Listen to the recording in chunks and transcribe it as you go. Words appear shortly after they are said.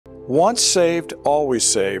once saved, always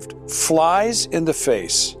saved, flies in the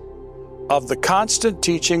face of the constant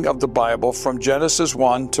teaching of the Bible from Genesis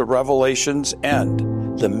 1 to Revelation's end.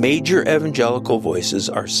 The major evangelical voices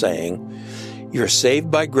are saying, you're saved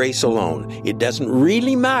by grace alone. It doesn't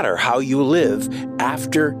really matter how you live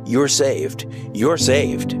after you're saved. You're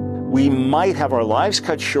saved. We might have our lives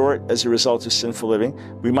cut short as a result of sinful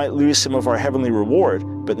living. We might lose some of our heavenly reward,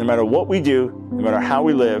 but no matter what we do, no matter how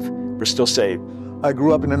we live, we're still saved. I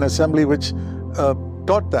grew up in an assembly which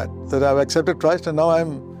taught that I've accepted Christ and now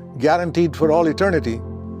I'm guaranteed for all eternity.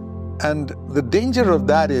 And the danger of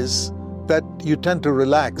that is that you tend to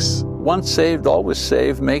relax. Once saved, always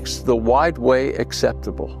saved makes the wide way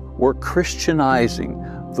acceptable. We're Christianizing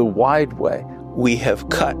the wide way. We have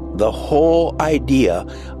cut the whole idea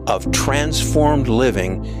of transformed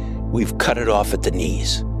living. We've cut it off at the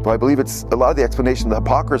knees. I believe it's a lot of the explanation of the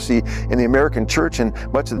hypocrisy in the American church and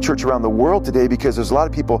much of the church around the world today, because there's a lot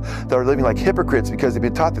of people that are living like hypocrites because they've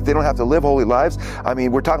been taught that they don't have to live holy lives. I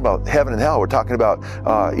mean, we're talking about heaven and hell. We're talking about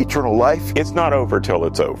eternal life. It's not over till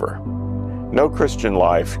it's over. No Christian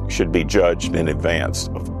life should be judged in advance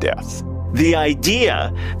of death. The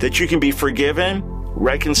idea that you can be forgiven,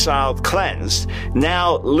 reconciled, cleansed,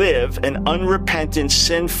 now live an unrepentant,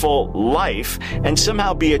 sinful life, and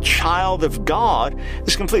somehow be a child of God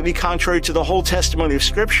is completely contrary to the whole testimony of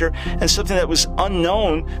Scripture and something that was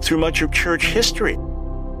unknown through much of church history.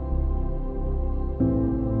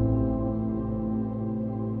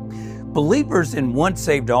 Believers in once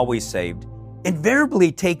saved, always saved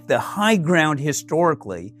invariably take the high ground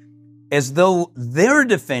historically as though they're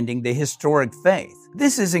defending the historic faith.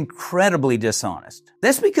 This is incredibly dishonest.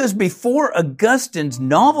 That's because before Augustine's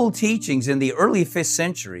novel teachings in the early 5th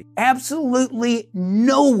century, absolutely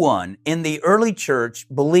no one in the early church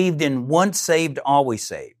believed in once saved, always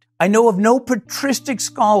saved. I know of no patristic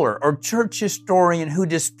scholar or church historian who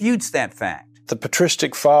disputes that fact. The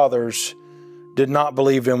patristic fathers did not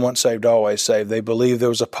believe in once saved, always saved. They believed there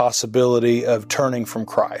was a possibility of turning from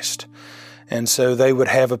Christ. And so they would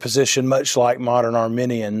have a position much like modern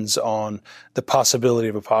Arminians on the possibility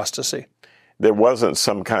of apostasy. There wasn't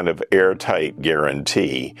some kind of airtight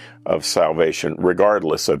guarantee of salvation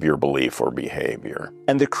regardless of your belief or behavior.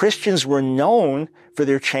 And the Christians were known for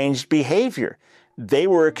their changed behavior. They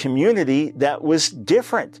were a community that was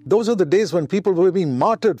different. Those are the days when people were being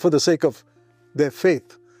martyred for the sake of their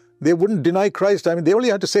faith. They wouldn't deny Christ. I mean, they only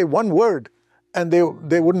had to say one word and they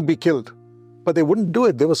wouldn't be killed. But they wouldn't do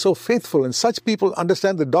it. They were so faithful. And such people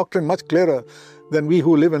understand the doctrine much clearer than we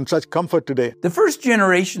who live in such comfort today. The first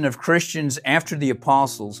generation of Christians after the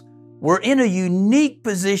apostles were in a unique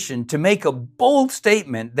position to make a bold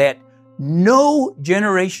statement that no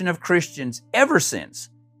generation of Christians ever since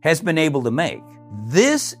has been able to make.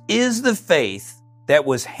 This is the faith that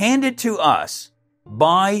was handed to us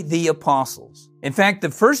by the apostles. In fact,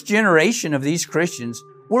 the first generation of these Christians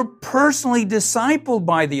were personally discipled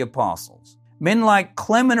by the apostles. Men like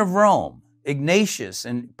Clement of Rome, Ignatius,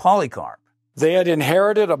 and Polycarp. They had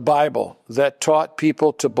inherited a Bible that taught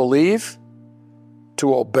people to believe,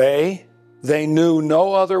 to obey. They knew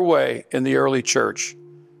no other way in the early church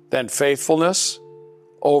than faithfulness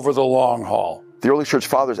over the long haul. The early church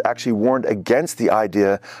fathers actually warned against the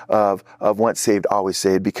idea of once saved, always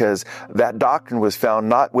saved, because that doctrine was found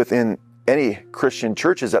not within any Christian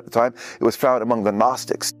churches at the time. It was found among the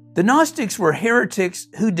Gnostics. The Gnostics were heretics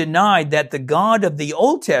who denied that the God of the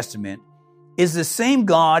Old Testament is the same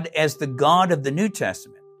God as the God of the New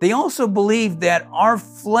Testament. They also believed that our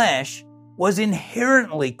flesh was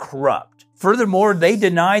inherently corrupt. Furthermore, they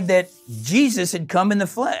denied that Jesus had come in the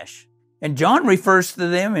flesh. And John refers to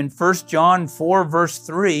them in 1 John 4, verse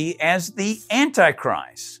 3 as the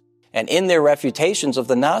Antichrist. And in their refutations of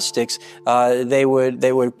the Gnostics, they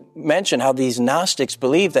would mention how these Gnostics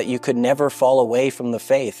believed that you could never fall away from the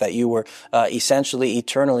faith, that you were essentially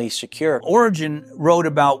eternally secure. Origen wrote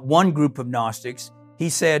about one group of Gnostics. He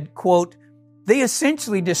said, quote, "They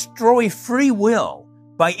essentially destroy free will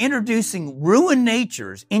by introducing ruined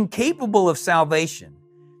natures incapable of salvation,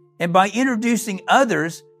 and by introducing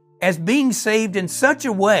others as being saved in such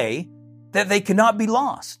a way that they cannot be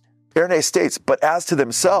lost." Irenaeus states, but as to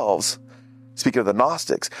themselves, speaking of the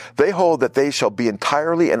Gnostics, they hold that they shall be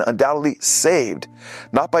entirely and undoubtedly saved,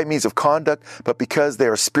 not by means of conduct, but because they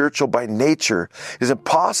are spiritual by nature. It is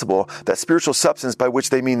impossible that spiritual substance by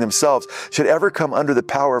which they mean themselves should ever come under the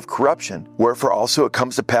power of corruption. Wherefore also it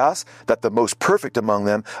comes to pass that the most perfect among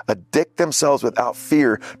them addict themselves without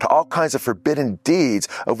fear to all kinds of forbidden deeds,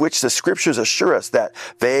 of which the Scriptures assure us that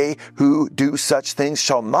they who do such things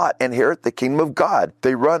shall not inherit the kingdom of God.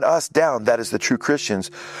 They run us down, that is the true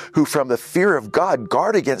Christians, who from the fear fear of God,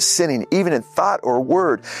 guard against sinning, even in thought or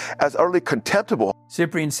word, as utterly contemptible.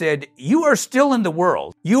 Cyprian said, "You are still in the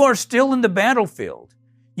world. You are still in the battlefield.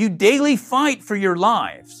 You daily fight for your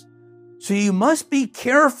lives. So you must be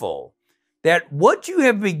careful that what you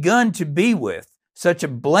have begun to be with, such a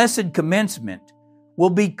blessed commencement, will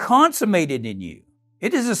be consummated in you.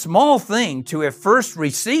 It is a small thing to have first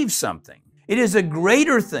received something. It is a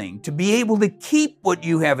greater thing to be able to keep what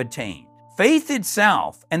you have attained. Faith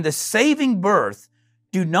itself and the saving birth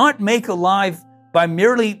do not make alive by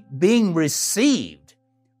merely being received.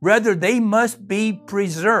 Rather, they must be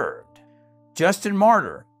preserved." Justin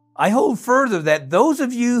Martyr, "I hold further that those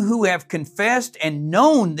of you who have confessed and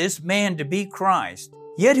known this man to be Christ,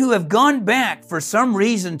 yet who have gone back for some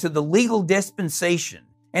reason to the legal dispensation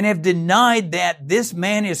and have denied that this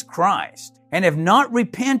man is Christ and have not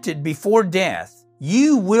repented before death,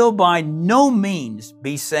 you will by no means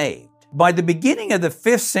be saved." By the beginning of the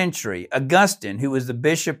 5th century, Augustine, who was the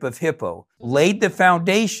Bishop of Hippo, laid the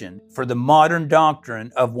foundation for the modern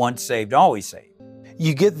doctrine of once saved, always saved.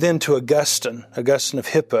 You get then to Augustine of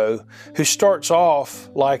Hippo, who starts off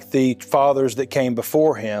like the fathers that came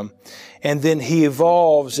before him, and then he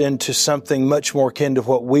evolves into something much more akin to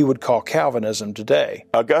what we would call Calvinism today.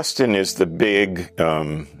 Augustine is the big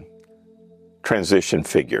transition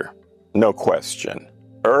figure, no question.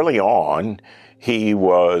 Early on, he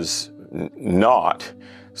was not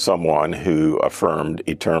someone who affirmed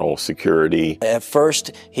eternal security. At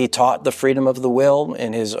first, he taught the freedom of the will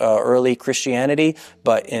in his early Christianity,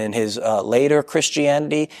 but in his later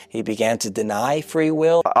Christianity, he began to deny free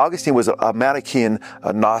will. Augustine was a Manichaean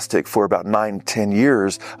Gnostic for about 9-10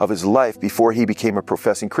 years of his life before he became a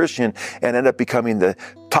professing Christian and ended up becoming the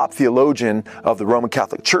top theologian of the Roman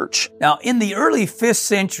Catholic Church. Now, in the early 5th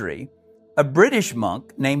century, a British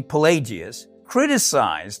monk named Pelagius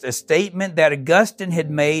criticized a statement that Augustine had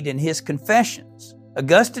made in his Confessions.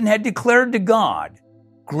 Augustine had declared to God,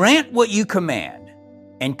 "Grant what you command,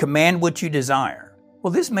 and command what you desire."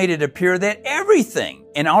 Well, this made it appear that everything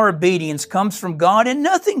in our obedience comes from God and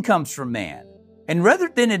nothing comes from man. And rather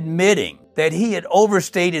than admitting that he had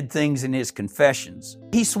overstated things in his Confessions,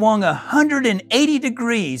 he swung 180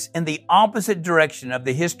 degrees in the opposite direction of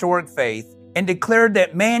the historic faith and declared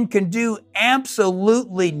that man can do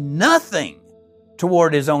absolutely nothing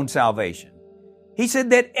toward his own salvation. He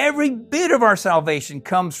said that every bit of our salvation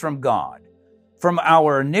comes from God, from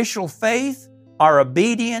our initial faith, our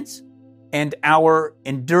obedience, and our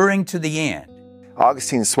enduring to the end.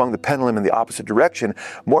 Augustine swung the pendulum in the opposite direction,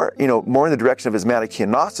 more in the direction of his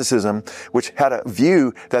Manichaean Gnosticism, which had a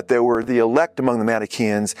view that there were the elect among the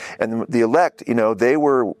Manichaeans, and the elect, they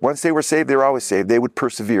were, once they were saved, they were always saved. They would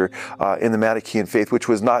persevere in the Manichaean faith, which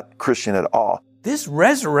was not Christian at all. This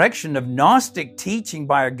resurrection of Gnostic teaching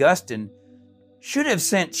by Augustine should have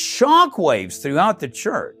sent shockwaves throughout the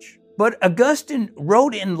church. But Augustine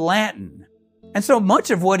wrote in Latin, and so much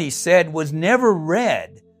of what he said was never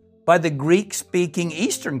read by the Greek-speaking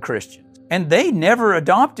Eastern Christians, and they never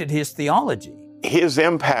adopted his theology. His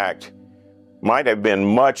impact might have been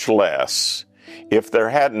much less if there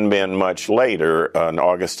hadn't been much later an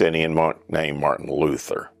Augustinian monk named Martin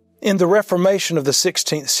Luther. In the Reformation of the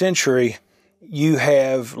 16th century, you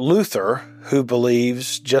have Luther, who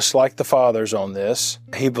believes, just like the fathers on this,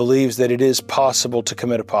 he believes that it is possible to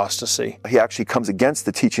commit apostasy. He actually comes against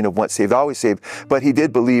the teaching of once saved, always saved, but he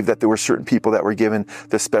did believe that there were certain people that were given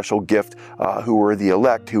the special gift, who were the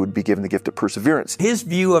elect, who would be given the gift of perseverance. His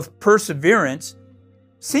view of perseverance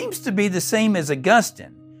seems to be the same as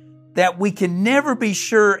Augustine, that we can never be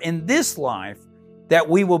sure in this life that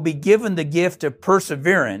we will be given the gift of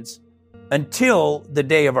perseverance until the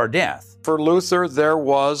day of our death. For Luther, there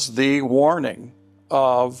was the warning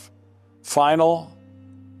of final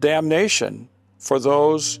damnation for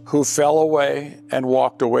those who fell away and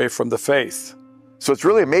walked away from the faith. So it's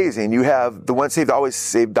really amazing. You have the once saved, always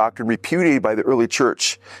saved doctrine repudiated by the early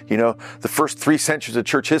church. The first 3 centuries of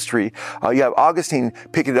church history. You have Augustine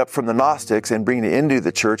picking it up from the Gnostics and bringing it into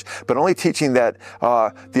the church, but only teaching that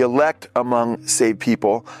the elect among saved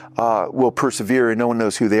people will persevere and no one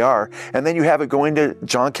knows who they are. And then you have it going to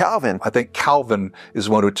John Calvin. I think Calvin is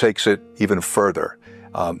one who takes it even further.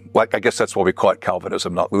 I guess that's why we call it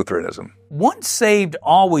Calvinism, not Lutheranism. Once saved,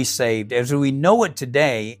 always saved, as we know it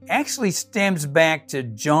today, actually stems back to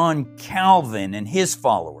John Calvin and his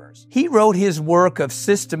followers. He wrote his work of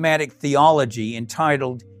systematic theology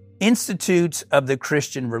entitled Institutes of the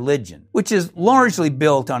Christian Religion, which is largely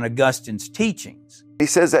built on Augustine's teachings. He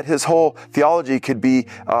says that his whole theology could be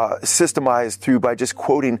systemized by just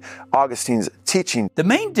quoting Augustine's teaching. The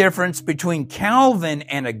main difference between Calvin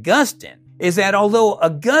and Augustine is that although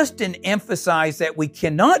Augustine emphasized that we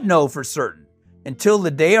cannot know for certain until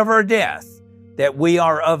the day of our death, that we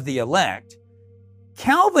are of the elect,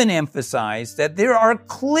 Calvin emphasized that there are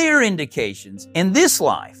clear indications in this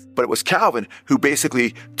life. But it was Calvin who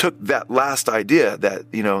basically took that last idea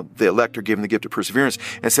that, the elect are given the gift of perseverance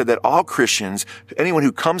and said that all Christians, anyone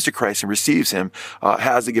who comes to Christ and receives him,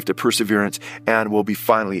 has the gift of perseverance and will be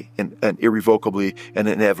finally and irrevocably and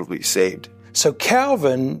inevitably saved. So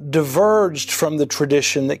Calvin diverged from the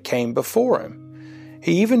tradition that came before him.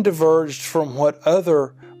 He even diverged from what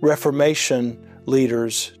other Reformation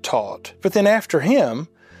leaders taught. But then after him,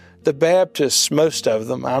 the Baptists, most of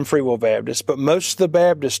them, I'm Free Will Baptist, but most of the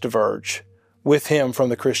Baptists diverge with him from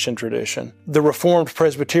the Christian tradition. The Reformed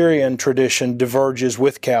Presbyterian tradition diverges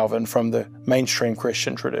with Calvin from the mainstream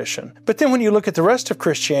Christian tradition. But then when you look at the rest of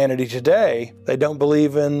Christianity today, they don't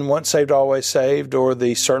believe in once saved, always saved, or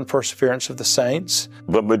the certain perseverance of the saints.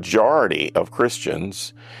 The majority of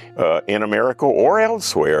Christians in America or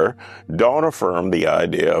elsewhere don't affirm the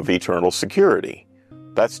idea of eternal security.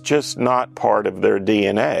 That's just not part of their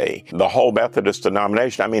DNA. The whole Methodist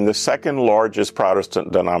denomination, the second largest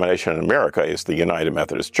Protestant denomination in America is the United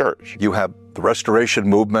Methodist Church. You have the Restoration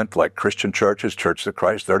movement, like Christian churches, Church of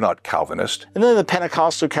Christ, they're not Calvinist. And then the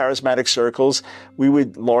Pentecostal charismatic circles, we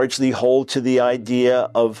would largely hold to the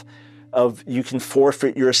idea of you can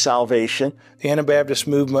forfeit your salvation. The Anabaptist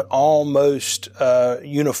movement almost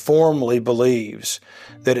uniformly believes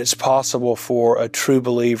that it's possible for a true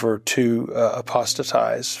believer to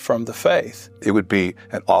apostatize from the faith. It would be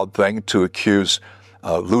an odd thing to accuse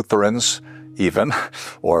Lutherans even,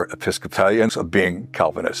 or Episcopalians of being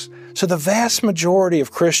Calvinists. So the vast majority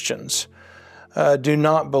of Christians do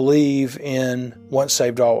not believe in once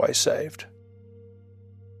saved, always saved.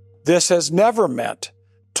 This has never meant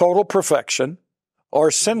total perfection or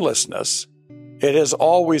sinlessness. It has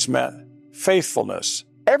always meant faithfulness.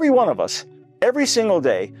 Every one of us, every single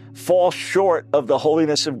day, falls short of the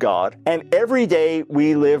holiness of God, and every day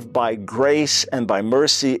we live by grace and by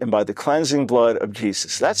mercy and by the cleansing blood of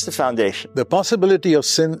Jesus. That's the foundation. The possibility of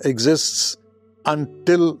sin exists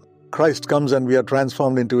until Christ comes and we are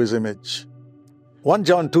transformed into his image. 1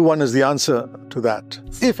 John 2:1 is the answer to that.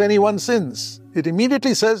 If anyone sins, it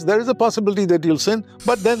immediately says there is a possibility that you'll sin,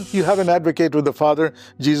 but then you have an advocate with the Father,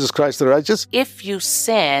 Jesus Christ the righteous. If you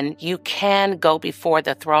sin, you can go before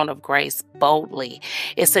the throne of grace boldly.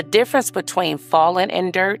 It's a difference between falling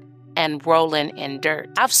in dirt and rolling in dirt.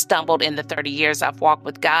 I've stumbled in the 30 years I've walked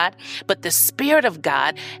with God, but the Spirit of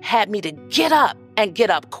God had me to get up and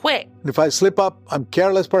get up quick. If I slip up, I'm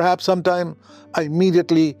careless perhaps sometime,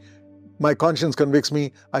 my conscience convicts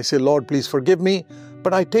me. I say, Lord, please forgive me.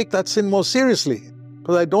 But I take that sin more seriously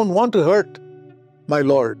because I don't want to hurt my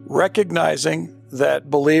Lord. Recognizing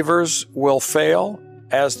that believers will fail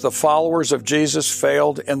as the followers of Jesus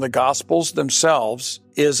failed in the Gospels themselves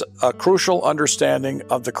is a crucial understanding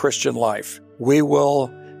of the Christian life. We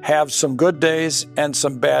will have some good days and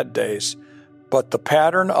some bad days, but the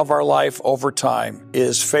pattern of our life over time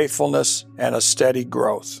is faithfulness and a steady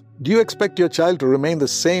growth. Do you expect your child to remain the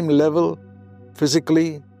same level,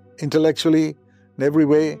 physically, intellectually, in every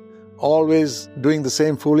way, always doing the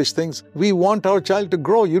same foolish things? We want our child to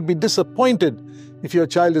grow. You'd be disappointed if your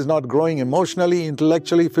child is not growing emotionally,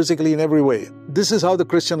 intellectually, physically, in every way. This is how the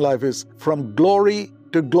Christian life is, from glory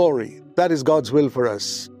to glory. That is God's will for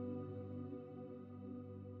us.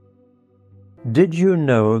 Did you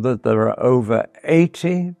know that there are over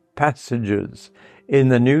 80 passages in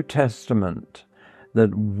the New Testament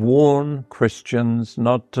that warn Christians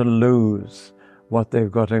not to lose what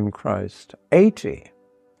they've got in Christ? 80.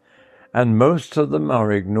 And most of them are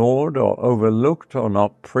ignored or overlooked or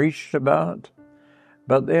not preached about,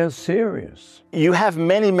 but they're serious. You have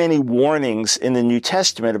many, many warnings in the New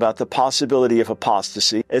Testament about the possibility of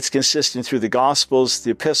apostasy. It's consistent through the Gospels,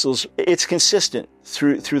 the epistles. It's consistent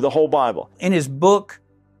through the whole Bible. In his book,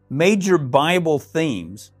 Major Bible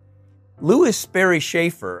Themes, Louis Sperry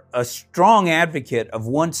Schaeffer, a strong advocate of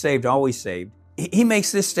once saved, always saved, he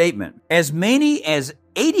makes this statement: as many as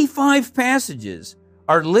 85 passages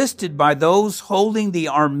are listed by those holding the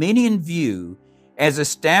Arminian view as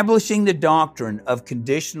establishing the doctrine of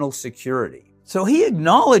conditional security. So he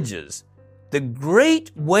acknowledges the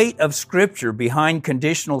great weight of Scripture behind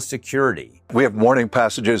conditional security. We have warning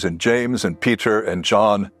passages in James and Peter and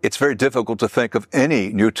John. It's very difficult to think of any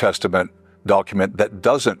New Testament document that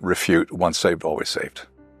doesn't refute once saved, always saved.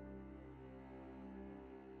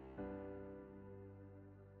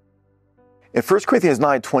 In 1 Corinthians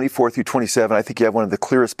 9:24-27, I think you have one of the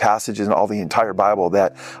clearest passages in all the entire Bible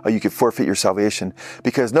that you could forfeit your salvation,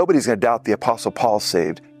 because nobody's going to doubt the Apostle Paul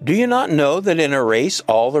saved. Do you not know that in a race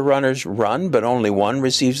all the runners run, but only one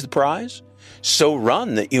receives the prize? So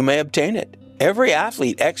run that you may obtain it. Every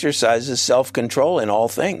athlete exercises self-control in all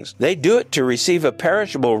things. They do it to receive a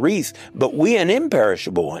perishable wreath, but we an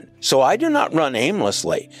imperishable one. So I do not run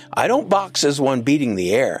aimlessly. I don't box as one beating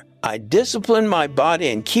the air. I discipline my body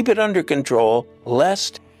and keep it under control,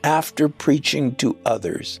 lest after preaching to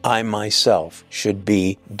others, I myself should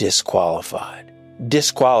be disqualified.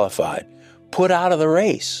 Disqualified. Put out of the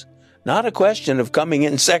race. Not a question of coming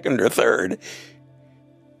in second or third.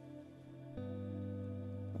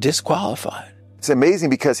 Disqualified. It's amazing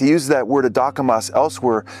because he uses that word adokimos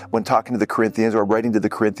elsewhere when talking to the Corinthians or writing to the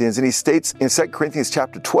Corinthians. And he states in 2 Corinthians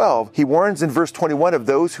chapter 12, he warns in verse 21 of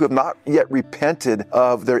those who have not yet repented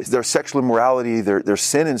of their sexual immorality, their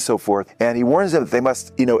sin and so forth. And he warns them that they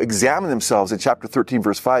must, examine themselves. In chapter 13,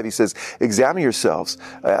 verse 5, he says, examine yourselves,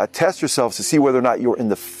 test yourselves to see whether or not you're in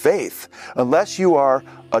the faith, unless you are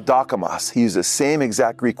adokimos. He uses the same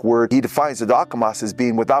exact Greek word. He defines adokimos as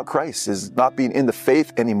being without Christ, as not being in the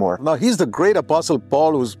faith anymore. Now, he's the great Apostle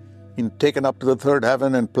Paul who's been taken up to the third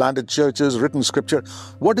heaven and planted churches, written scripture.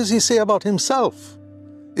 What does he say about himself?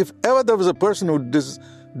 If ever there was a person who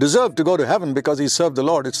deserved to go to heaven because he served the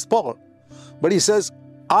Lord, it's Paul. But he says,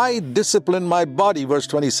 I discipline my body, verse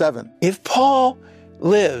 27. If Paul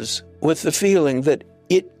lives with the feeling that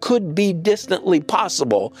it could be distantly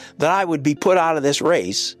possible that I would be put out of this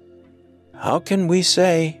race, how can we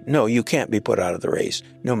say, no, you can't be put out of the race,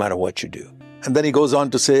 no matter what you do? And then he goes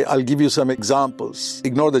on to say, I'll give you some examples.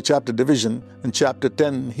 Ignore the chapter division. In chapter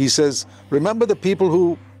 10, he says, remember the people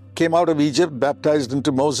who came out of Egypt, baptized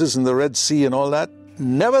into Moses in the Red Sea and all that?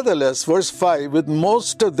 Nevertheless, verse 5, with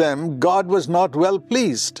most of them, God was not well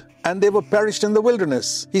pleased, and they were perished in the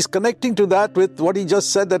wilderness. He's connecting to that with what he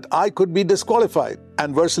just said, that I could be disqualified.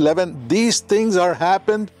 And verse 11, these things are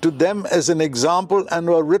happened to them as an example and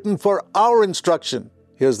were written for our instruction.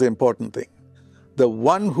 Here's the important thing. The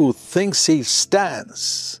one who thinks he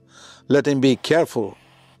stands, let him be careful,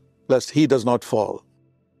 lest he does not fall.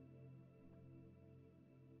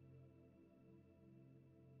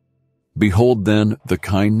 Behold then the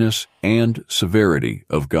kindness and severity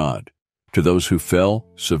of God. To those who fell,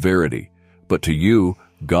 severity, but to you,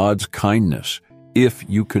 God's kindness, if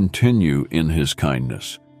you continue in his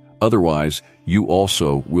kindness. Otherwise, you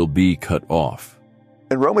also will be cut off.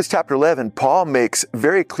 In Romans chapter 11, Paul makes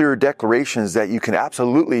very clear declarations that you can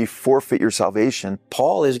absolutely forfeit your salvation.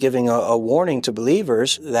 Paul is giving a warning to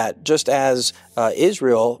believers that just as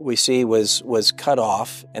Israel, we see, was cut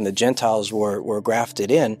off and the Gentiles were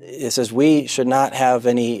grafted in, it says we should not have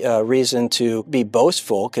any reason to be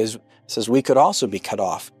boastful, because says we could also be cut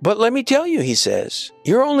off. But let me tell you, he says,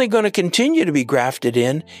 you're only going to continue to be grafted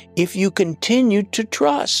in if you continue to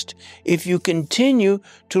trust, if you continue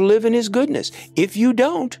to live in his goodness. If you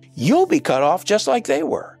don't, you'll be cut off just like they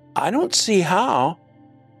were. I don't see how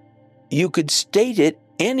you could state it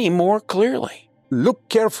any more clearly. Look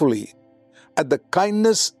carefully at the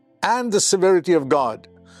kindness and the severity of God.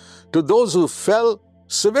 To those who fell,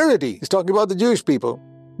 severity. He's talking about the Jewish people.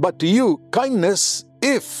 But to you, kindness,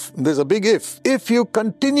 if, there's a big if you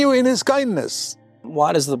continue in his kindness.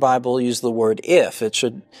 Why does the Bible use the word if?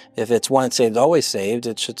 If it's once saved, always saved,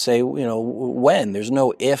 it should say, when. There's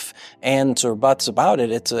no if, ands, or buts about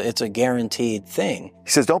it. It's a guaranteed thing.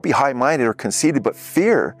 He says, don't be high-minded or conceited, but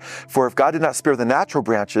fear. For if God did not spare the natural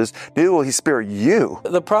branches, neither will he spare you.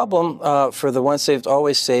 The problem for the once saved,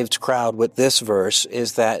 always saved crowd with this verse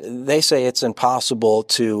is that they say it's impossible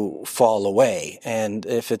to fall away. And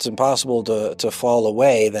if it's impossible to fall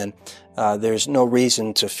away, then there's no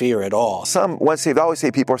reason to fear at all. Some once saved, always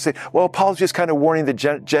saved people are saying, well, Paul's just kind of warning the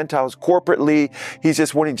Gentiles corporately. He's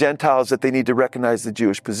just warning Gentiles that they need to recognize the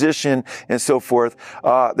Jewish position and so forth.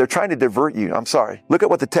 They're trying to divert you. I'm sorry. Look at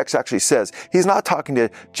what the text actually says. He's not talking to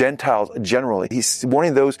Gentiles generally. He's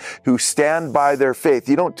warning those who stand by their faith.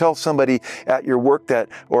 You don't tell somebody at your work that,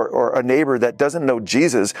 or a neighbor that doesn't know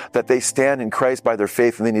Jesus, that they stand in Christ by their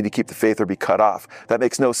faith and they need to keep the faith or be cut off. That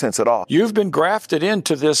makes no sense at all. You've been grafted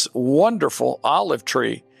into this wonderful olive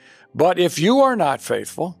tree, but if you are not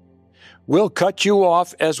faithful, we'll cut you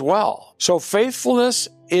off as well. So faithfulness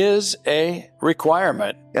is a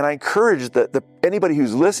requirement. And I encourage that anybody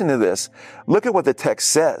who's listening to this, look at what the text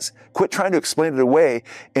says. Quit trying to explain it away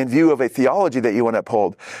in view of a theology that you want to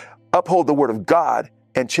uphold. Uphold the Word of God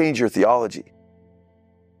and change your theology.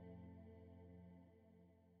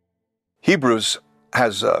 Hebrews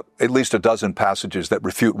has at least a dozen passages that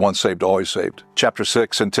refute once saved, always saved. Chapter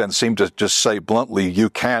 6 and 10 seem to just say bluntly, you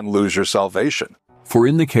can lose your salvation. For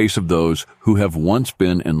in the case of those who have once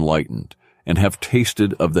been enlightened, and have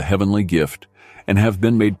tasted of the heavenly gift, and have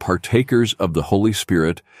been made partakers of the Holy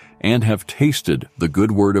Spirit, and have tasted the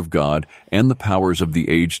good word of God and the powers of the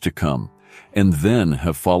age to come, and then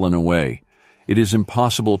have fallen away, it is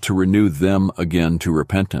impossible to renew them again to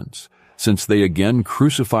repentance, since they again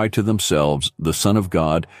crucify to themselves the Son of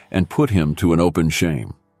God and put him to an open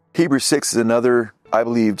shame. Hebrews 6 is another, I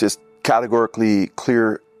believe, just categorically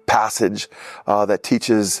clear passage that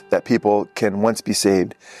teaches that people can once be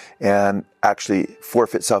saved and actually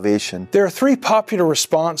forfeit salvation. There are three popular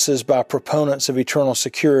responses by proponents of eternal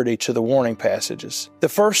security to the warning passages. The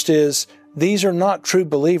first is, these are not true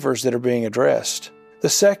believers that are being addressed. The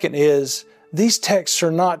second is, these texts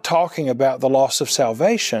are not talking about the loss of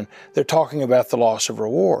salvation, they're talking about the loss of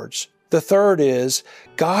rewards. The third is,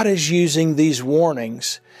 God is using these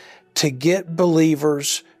warnings to get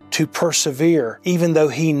believers to persevere, even though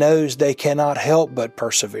He knows they cannot help but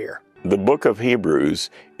persevere. The book of Hebrews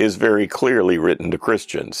is very clearly written to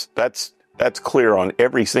Christians. That's clear on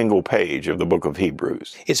every single page of the book of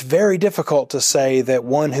Hebrews. It's very difficult to say that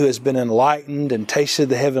one who has been enlightened and tasted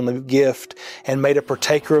the heavenly gift and made a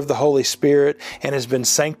partaker of the Holy Spirit and has been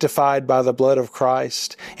sanctified by the blood of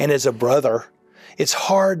Christ and is a brother, it's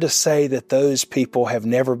hard to say that those people have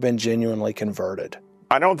never been genuinely converted.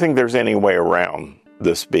 I don't think there's any way around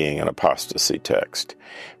this being an apostasy text,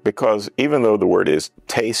 because even though the word is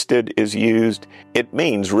tasted is used, it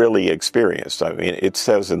means really experienced. I mean, it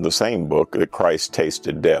says in the same book that Christ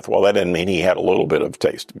tasted death. Well, that doesn't mean he had a little bit of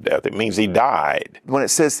taste of death. It means he died. When it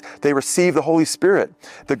says they received the Holy Spirit,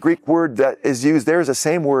 the Greek word that is used there is the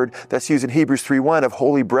same word that's used in Hebrews 3:1 of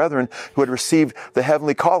holy brethren who had received the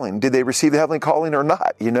heavenly calling. Did they receive the heavenly calling or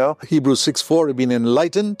not, you know? Hebrews 6:4 have been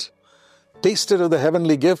enlightened, tasted of the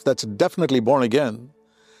heavenly gift, that's definitely born again,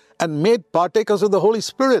 and made partakers of the Holy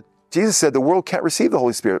Spirit. Jesus said the world can't receive the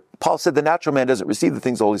Holy Spirit. Paul said the natural man doesn't receive the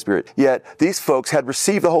things of the Holy Spirit. Yet these folks had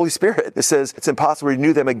received the Holy Spirit. It says it's impossible to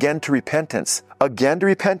renew them again to repentance. Again to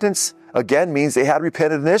repentance? Again means they had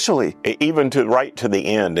repented initially. Even right to the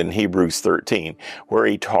end in Hebrews 13, where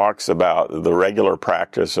he talks about the regular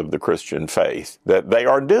practice of the Christian faith that they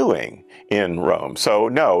are doing in Rome. So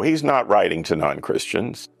no, he's not writing to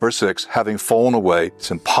non-Christians. Verse 6, having fallen away,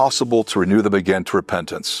 it's impossible to renew them again to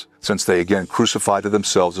repentance, since they again crucified to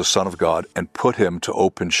themselves the Son of God and put him to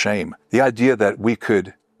open shame. The idea that we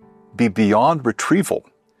could be beyond retrieval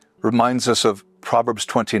reminds us of Proverbs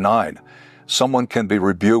 29. Someone can be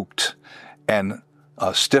rebuked and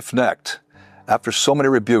stiff-necked. After so many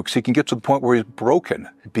rebukes, he can get to the point where he's broken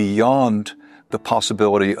beyond the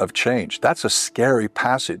possibility of change. That's a scary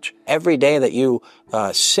passage. Every day that you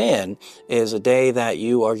sin is a day that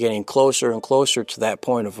you are getting closer and closer to that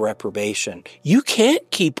point of reprobation. You can't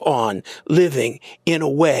keep on living in a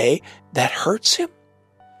way that hurts him,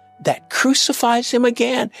 that crucifies him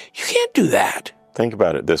again. You can't do that. Think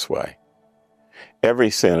about it this way. Every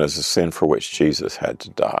sin is a sin for which Jesus had to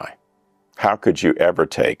die. How could you ever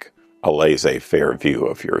take a laissez-faire view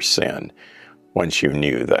of your sin once you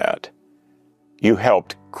knew that? You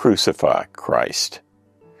helped crucify Christ.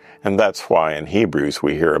 And that's why in Hebrews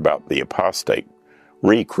we hear about the apostate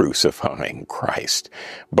re-crucifying Christ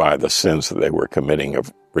by the sins that they were committing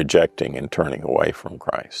of rejecting and turning away from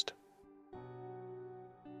Christ.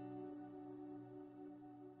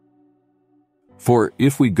 For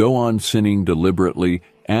if we go on sinning deliberately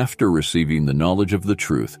after receiving the knowledge of the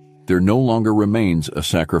truth, there no longer remains a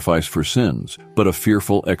sacrifice for sins, but a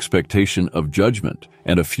fearful expectation of judgment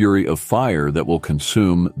and a fury of fire that will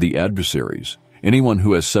consume the adversaries. Anyone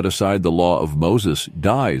who has set aside the law of Moses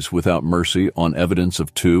dies without mercy on evidence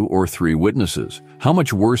of 2 or 3 witnesses. How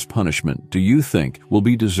much worse punishment do you think will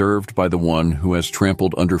be deserved by the one who has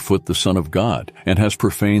trampled underfoot the Son of God and has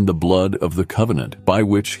profaned the blood of the covenant by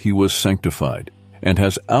which he was sanctified and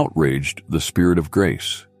has outraged the Spirit of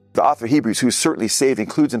grace? The author of Hebrews, who is certainly saved,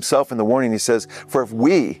 includes himself in the warning. He says, for if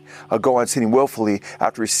we go on sinning willfully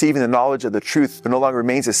after receiving the knowledge of the truth, there no longer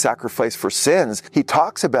remains a sacrifice for sins. He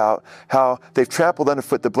talks about how they've trampled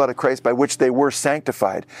underfoot the blood of Christ by which they were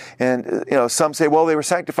sanctified. And, some say, well, they were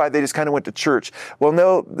sanctified, they just kind of went to church. Well,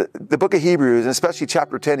 no, the book of Hebrews, and especially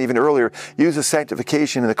chapter 10, even earlier, uses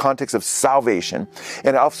sanctification in the context of salvation.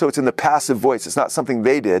 And also it's in the passive voice. It's not something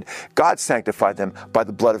they did. God sanctified them by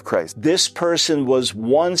the blood of Christ. This person was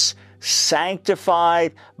once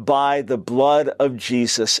sanctified by the blood of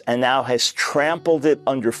Jesus and now has trampled it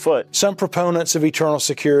underfoot. Some proponents of eternal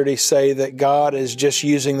security say that God is just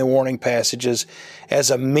using the warning passages as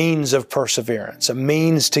a means of perseverance, a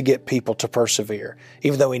means to get people to persevere,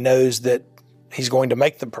 even though he knows that he's going to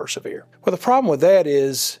make them persevere. Well, the problem with that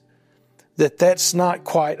is that that's not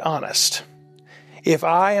quite honest. If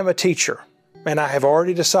I am a teacher and I have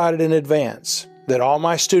already decided in advance that all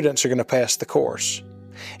my students are going to pass the course,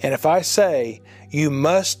 and if I say, you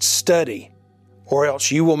must study or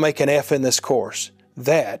else you will make an F in this course,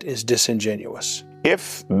 that is disingenuous.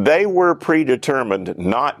 If they were predetermined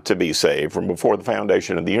not to be saved from before the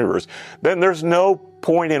foundation of the universe, then there's no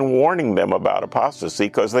point in warning them about apostasy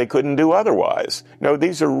because they couldn't do otherwise. No,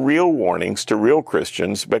 these are real warnings to real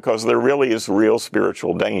Christians because there really is real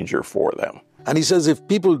spiritual danger for them. And he says if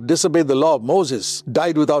people disobey the law of Moses,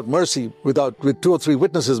 died without mercy, with 2 or 3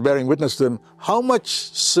 witnesses bearing witness to them, how much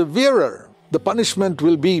severer the punishment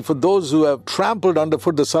will be for those who have trampled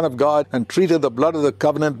underfoot the Son of God and treated the blood of the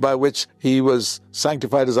covenant by which he was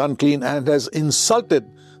sanctified as unclean and has insulted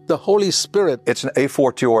the Holy Spirit. It's an a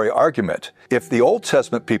fortiori argument. If the Old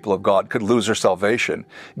Testament people of God could lose their salvation,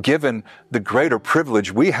 given the greater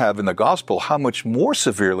privilege we have in the gospel, how much more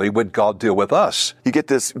severely would God deal with us? You get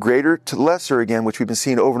this greater to lesser again, which we've been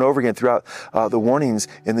seeing over and over again throughout the warnings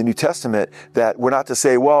in the New Testament, that we're not to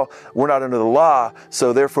say, well, we're not under the law,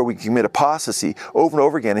 so therefore we can commit apostasy. Over and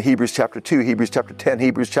over again in Hebrews chapter 2, Hebrews chapter 10,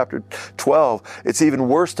 Hebrews chapter 12, it's even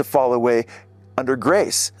worse to fall away under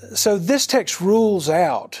grace. So this text rules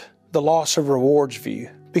out the loss of rewards view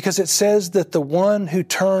because it says that the one who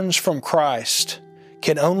turns from Christ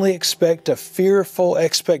can only expect a fearful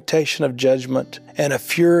expectation of judgment and a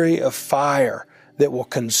fury of fire that will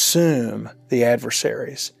consume the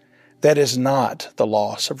adversaries. That is not the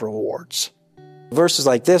loss of rewards. Verses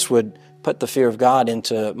like this would put the fear of God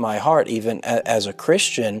into my heart, even as a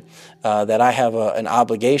Christian, that I have an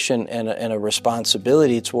obligation and a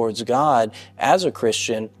responsibility towards God as a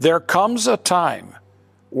Christian. There comes a time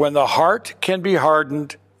when the heart can be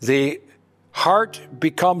hardened, the heart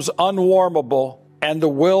becomes unwarmable, and the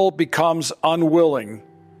will becomes unwilling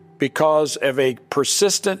because of a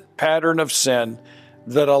persistent pattern of sin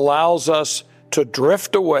that allows us to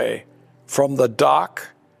drift away from the dock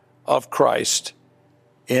of Christ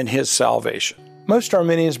in his salvation. Most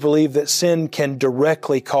Arminians believe that sin can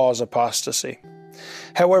directly cause apostasy.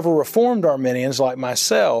 However, Reformed Arminians like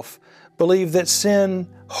myself believe that sin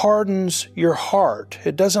hardens your heart.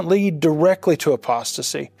 It doesn't lead directly to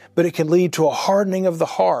apostasy, but it can lead to a hardening of the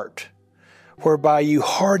heart, whereby you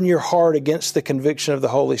harden your heart against the conviction of the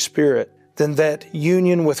Holy Spirit. Then that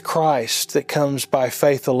union with Christ that comes by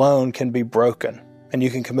faith alone can be broken, and you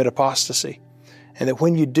can commit apostasy. And that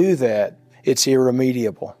when you do that, it's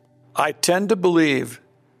irremediable. I tend to believe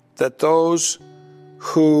that those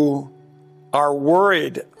who are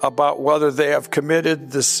worried about whether they have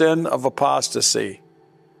committed the sin of apostasy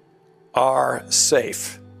are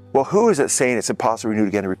safe. Well, who is it saying it's impossible to renew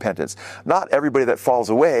again in repentance? Not everybody that falls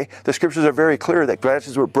away. The scriptures are very clear that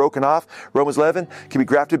branches were broken off, Romans 11, can be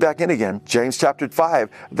grafted back in again. James chapter 5,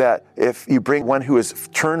 that if you bring one who has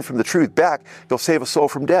turned from the truth back, you'll save a soul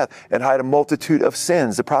from death and hide a multitude of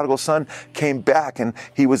sins. The prodigal son came back and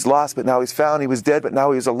he was lost, but now he's found. He was dead, but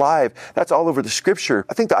now he's alive. That's all over the scripture.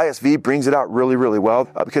 I think the ISV brings it out really, really well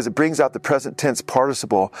because it brings out the present tense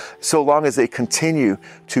participle so long as they continue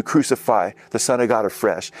to crucify the Son of God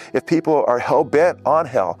afresh. If people are hell-bent on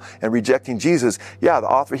hell and rejecting Jesus, the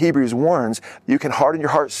author of Hebrews warns you can harden your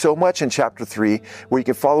heart so much in chapter 3 where you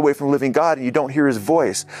can fall away from living God and you don't hear his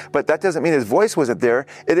voice. But that doesn't mean his voice wasn't there.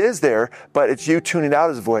 It is there, but it's you tuning out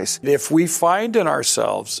his voice. If we find in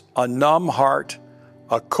ourselves a numb heart,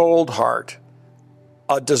 a cold heart,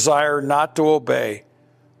 a desire not to obey,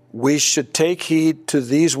 we should take heed to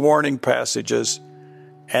these warning passages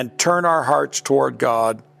and turn our hearts toward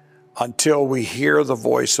God until we hear the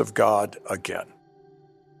voice of God again.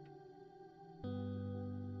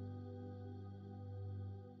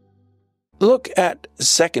 Look at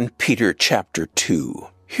 2 Peter chapter 2.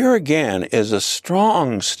 Here again is a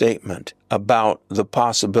strong statement about the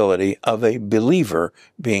possibility of a believer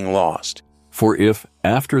being lost. For if,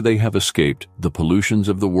 after they have escaped the pollutions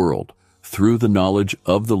of the world, through the knowledge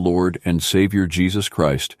of the Lord and Savior Jesus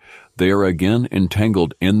Christ, they are again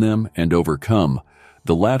entangled in them and overcome,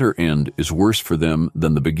 the latter end is worse for them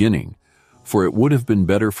than the beginning. For it would have been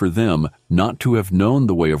better for them not to have known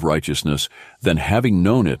the way of righteousness than having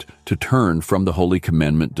known it to turn from the holy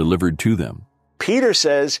commandment delivered to them. Peter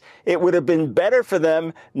says it would have been better for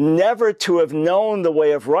them never to have known the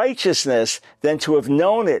way of righteousness than to have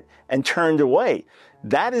known it and turned away.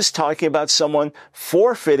 That is talking about someone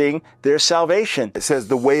forfeiting their salvation. It says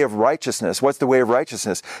the way of righteousness. What's the way of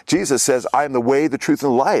righteousness? Jesus says, I am the way, the truth,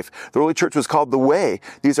 and the life. The early church was called the way.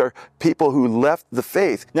 These are people who left the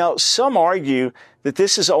faith. Now, some argue that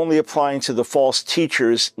this is only applying to the false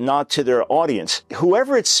teachers, not to their audience.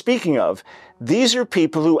 Whoever it's speaking of, these are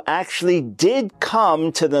people who actually did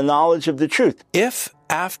come to the knowledge of the truth. If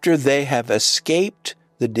after they have escaped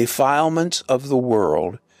the defilements of the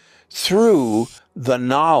world through the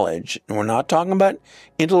knowledge. And we're not talking about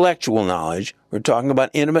intellectual knowledge. We're talking about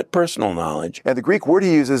intimate personal knowledge. And the Greek word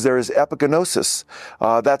he uses there is epignosis.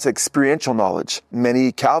 That's experiential knowledge.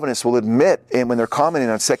 Many Calvinists will admit, and when they're commenting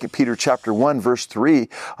on 2 Peter chapter 1, verse 3,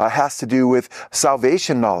 has to do with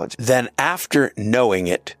salvation knowledge. Then after knowing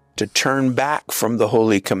it, to turn back from the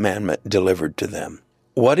holy commandment delivered to them.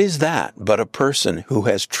 What is that but a person who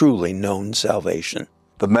has truly known salvation?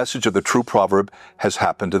 The message of the true proverb has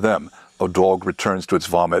happened to them. A dog returns to its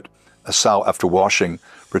vomit. A sow after washing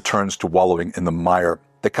returns to wallowing in the mire.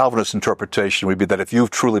 The Calvinist interpretation would be that if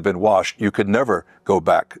you've truly been washed, you could never go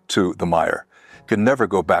back to the mire. You could never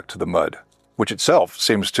go back to the mud, which itself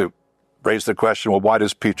seems to raise the question, well, why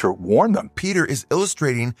does Peter warn them? Peter is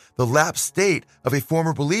illustrating the lapsed state of a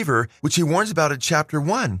former believer, which he warns about in chapter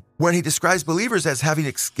 1, when he describes believers as having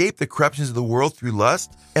escaped the corruptions of the world through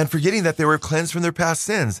lust and forgetting that they were cleansed from their past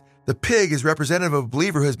sins. The pig is representative of a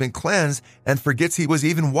believer who has been cleansed and forgets he was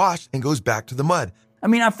even washed and goes back to the mud. I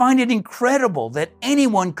mean, I find it incredible that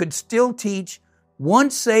anyone could still teach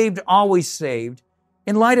once saved, always saved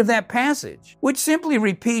in light of that passage, which simply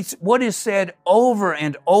repeats what is said over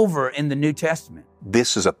and over in the New Testament.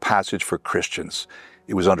 This is a passage for Christians.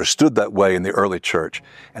 It was understood that way in the early church,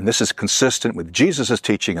 and this is consistent with Jesus'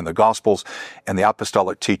 teaching in the Gospels and the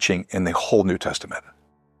apostolic teaching in the whole New Testament.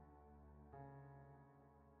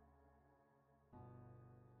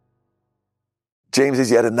 James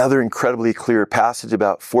is yet another incredibly clear passage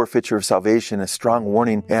about forfeiture of salvation, a strong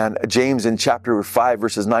warning. And James in chapter 5,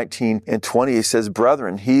 verses 19 and 20, he says,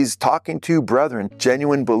 brethren, he's talking to brethren,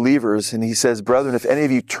 genuine believers. And he says, brethren, if any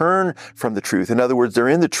of you turn from the truth, in other words, they're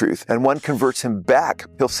in the truth, and one converts him back,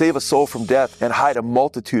 he'll save a soul from death and hide a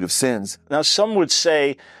multitude of sins. Now, some would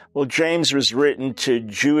say, well, James was written to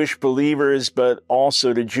Jewish believers, but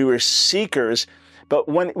also to Jewish seekers. But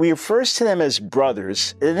when we refer to them as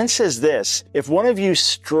brothers, it then says this, if one of you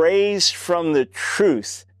strays from the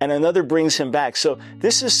truth and another brings him back. So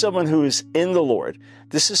this is someone who is in the Lord.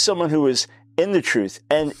 This is someone who is in the truth.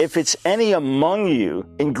 And if it's any among you,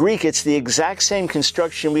 in Greek, it's the exact same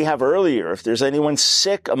construction we have earlier. If there's anyone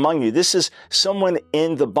sick among you, this is someone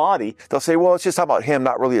in the body. They'll say, well, it's just talking about him,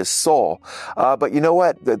 not really his soul. But you know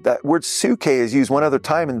what? That word suke is used one other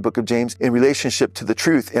time in the book of James in relationship to the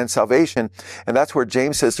truth and salvation. And that's where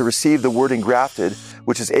James says to receive the word engrafted,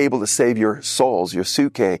 which is able to save your souls, your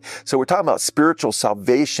suke. So we're talking about spiritual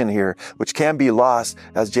salvation here, which can be lost,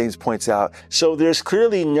 as James points out. So there's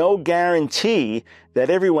clearly no guarantee that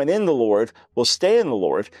everyone in the Lord will stay in the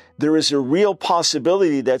Lord. There is a real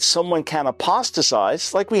possibility that someone can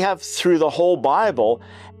apostatize, like we have through the whole Bible,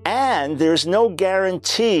 and there's no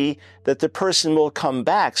guarantee that the person will come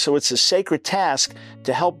back. So it's a sacred task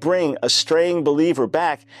to help bring a straying believer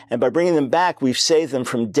back, and by bringing them back, we've saved them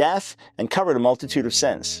from death and covered a multitude of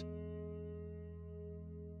sins.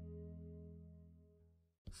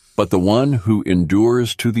 But the one who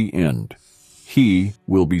endures to the end, he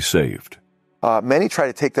will be saved. Many try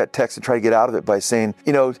to take that text and try to get out of it by saying,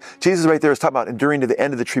 Jesus right there is talking about enduring to the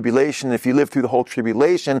end of the tribulation. If you live through the whole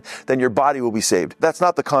tribulation, then your body will be saved. That's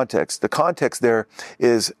not the context. The context there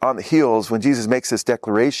is on the heels when Jesus makes this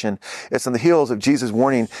declaration. It's on the heels of Jesus'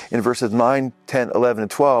 warning in verses 9, 10, 11,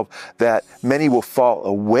 and 12 that many will fall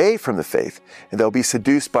away from the faith and they'll be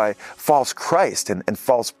seduced by false Christ and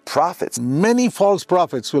false prophets. Many false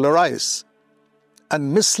prophets will arise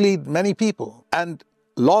and mislead many people, and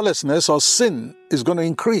lawlessness or sin is going to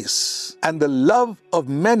increase. And the love of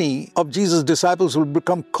many of Jesus' disciples will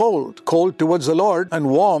become cold towards the Lord and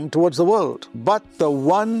warm towards the world. But the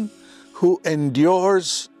one who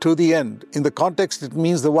endures to the end, in the context it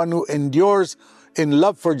means the one who endures in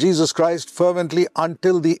love for Jesus Christ fervently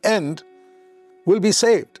until the end, will be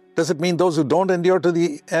saved. Does it mean those who don't endure to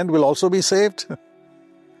the end will also be saved?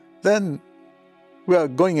 Then we are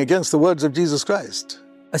going against the words of Jesus Christ.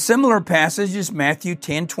 A similar passage is Matthew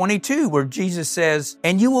 10:22, where Jesus says,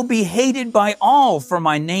 "And you will be hated by all for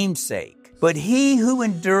my name's sake, but he who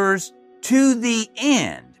endures to the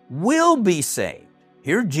end will be saved."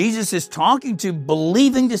 Here Jesus is talking to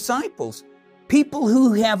believing disciples, people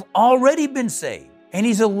who have already been saved. And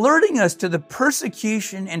he's alerting us to the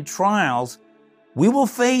persecution and trials we will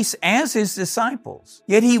face as his disciples.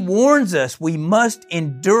 Yet he warns us we must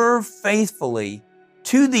endure faithfully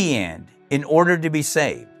to the end in order to be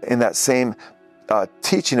saved. In that same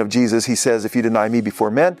teaching of Jesus, he says, if you deny me before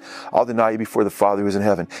men, I'll deny you before the Father who is in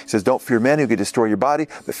heaven. He says, don't fear men who could destroy your body,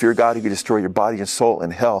 but fear God who could destroy your body and soul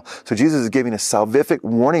in hell. So Jesus is giving us salvific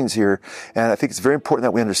warnings here, and I think it's very important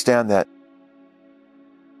that we understand that.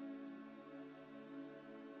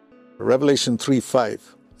 Revelation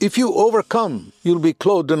 3:5. If you overcome, you'll be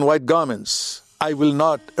clothed in white garments. I will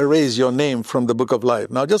not erase your name from the book of life.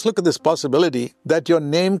 Now just look at this possibility that your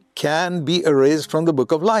name can be erased from the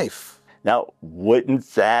book of life. Now,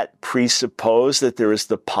 wouldn't that presuppose that there is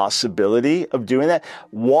the possibility of doing that?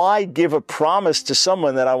 Why give a promise to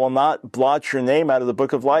someone that I will not blot your name out of the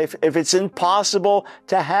book of life if it's impossible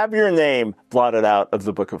to have your name blotted out of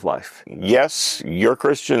the book of life? Yes, you're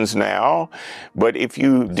Christians now, but if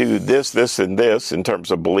you do this, this, and this in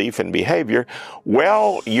terms of belief and behavior,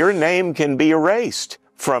 well, your name can be erased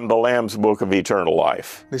from the Lamb's book of eternal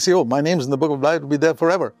life. They say, oh, my name's in the book of life, will be there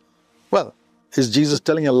forever. Well, is Jesus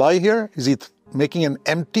telling a lie here? Is he making an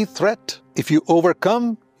empty threat? If you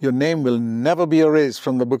overcome, your name will never be erased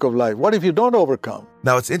from the book of life. What if you don't overcome?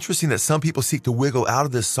 Now, it's interesting that some people seek to wiggle out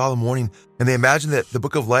of this solemn warning, and they imagine that the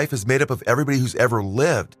book of life is made up of everybody who's ever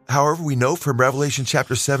lived. However, we know from Revelation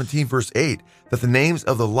chapter 17, verse 8, that the names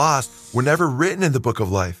of the lost were never written in the book of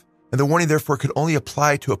life. And the warning, therefore, could only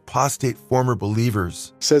apply to apostate former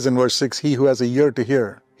believers. It says in verse 6, he who has a ear to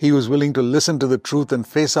hear, he who is willing to listen to the truth and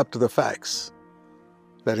face up to the facts,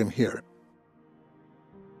 let him hear.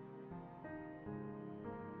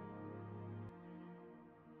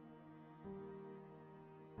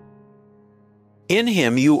 In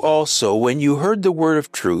him you also, when you heard the word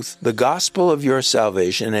of truth, the gospel of your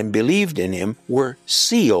salvation, and believed in him, were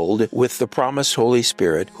sealed with the promised Holy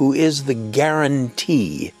Spirit, who is the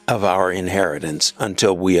guarantee of our inheritance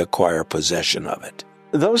until we acquire possession of it.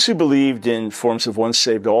 Those who believed in forms of once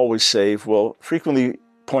saved, always saved will frequently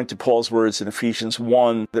point to Paul's words in Ephesians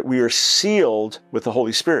 1 that we are sealed with the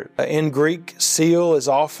Holy Spirit. In Greek, seal is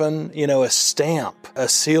often, a stamp, a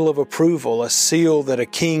seal of approval, a seal that a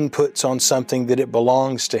king puts on something that it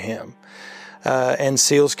belongs to him. And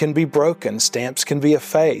seals can be broken, stamps can be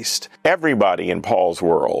effaced. Everybody in Paul's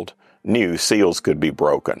world knew seals could be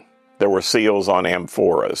broken. There were seals on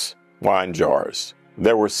amphoras, wine jars.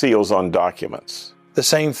 There were seals on documents. The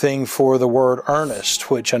same thing for the word earnest,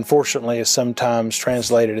 which unfortunately is sometimes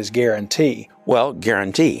translated as guarantee. Well,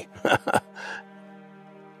 guarantee.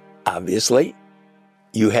 Obviously,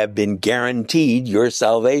 you have been guaranteed your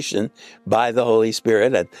salvation by the Holy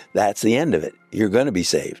Spirit. That's the end of it. You're going to be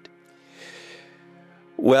saved.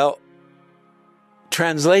 Well,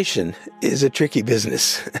 translation is a tricky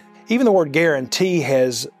business. Even the word guarantee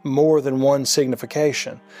has more than one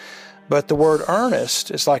signification. But the word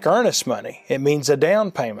earnest is like earnest money. It means a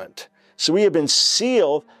down payment. So we have been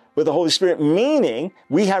sealed with the Holy Spirit, meaning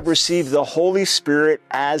we have received the Holy Spirit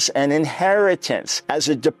as an inheritance, as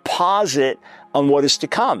a deposit on what is to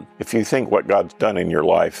come. If you think what God's done in your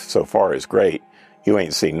life so far is great, you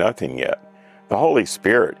ain't seen nothing yet. The Holy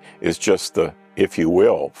Spirit is just the, if you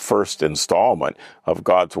will, first installment of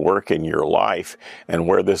God's work in your life and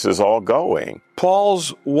where this is all going.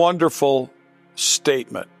 Paul's wonderful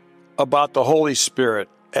statement about the Holy Spirit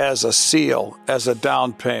as a seal, as a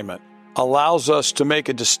down payment, allows us to make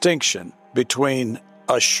a distinction between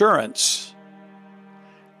assurance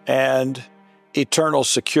and eternal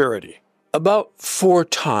security. About 4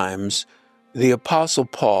 times, the Apostle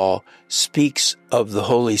Paul speaks of the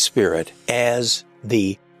Holy Spirit as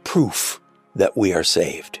the proof that we are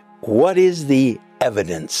saved. What is the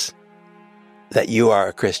evidence that you are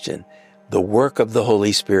a Christian? The work of the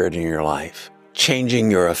Holy Spirit in your life. Changing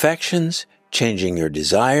your affections, changing your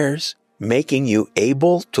desires, making you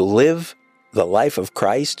able to live the life of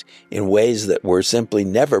Christ in ways that were simply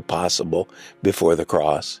never possible before the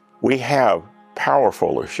cross. We have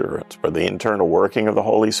powerful assurance for the internal working of the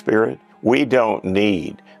Holy Spirit. We don't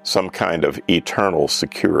need some kind of eternal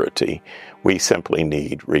security. We simply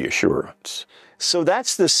need reassurance. So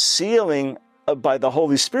that's the sealing by the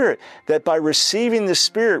Holy Spirit, that by receiving the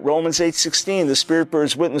Spirit, Romans 8:16, the Spirit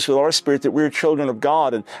bears witness with our spirit that we are children of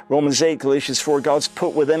God. And Romans 8, Galatians 4, God's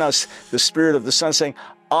put within us the Spirit of the Son saying,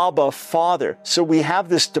 Abba, Father. So we have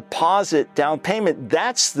this deposit down payment.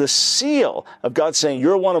 That's the seal of God saying,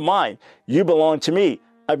 you're one of mine. You belong to me.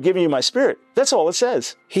 I've given you my Spirit. That's all it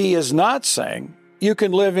says. He is not saying you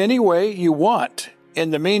can live any way you want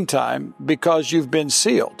in the meantime because you've been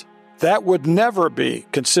sealed. That would never be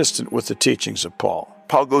consistent with the teachings of Paul.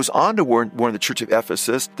 Paul goes on to warn the church of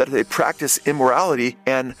Ephesus that if they practice immorality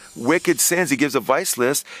and wicked sins, he gives a vice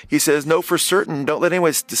list. He says, know for certain, don't let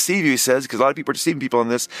anyone deceive you, he says, because a lot of people are deceiving people on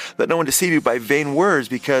this, let no one deceive you by vain words,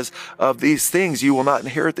 because of these things you will not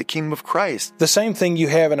inherit the kingdom of Christ. The same thing you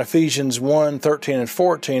have in Ephesians 1:13 and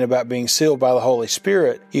 14 about being sealed by the Holy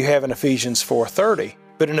Spirit, you have in Ephesians 4:30.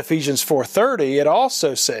 But in Ephesians 4:30, it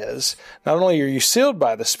also says, not only are you sealed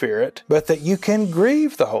by the Spirit, but that you can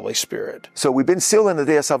grieve the Holy Spirit. So we've been sealed in the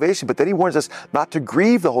day of salvation, but then he warns us not to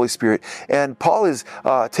grieve the Holy Spirit. And Paul is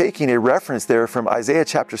taking a reference there from Isaiah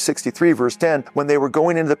chapter 63, verse 10, when they were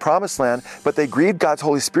going into the promised land, but they grieved God's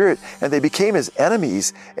Holy Spirit, and they became his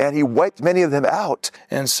enemies, and he wiped many of them out.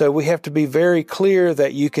 And so we have to be very clear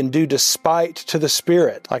that you can do despite to the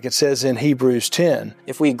Spirit, like it says in Hebrews 10.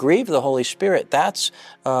 If we grieve the Holy Spirit, that's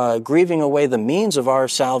grieving away the means of our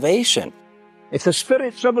salvation. If the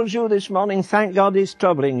Spirit troubles you this morning, thank God He's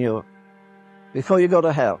troubling you before you go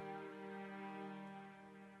to hell.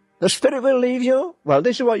 The Spirit will leave you. Well,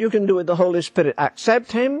 this is what you can do with the Holy Spirit.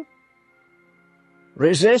 Accept Him,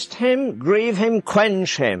 resist Him, grieve Him,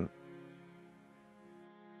 quench Him.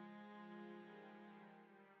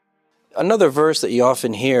 Another verse that you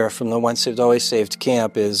often hear from the Once Saved, Always Saved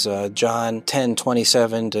camp is John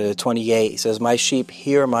 10:27-28. He says, "My sheep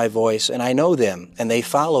hear my voice, and I know them, and they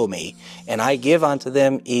follow me. And I give unto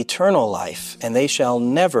them eternal life, and they shall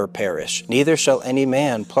never perish. Neither shall any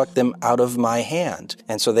man pluck them out of my hand."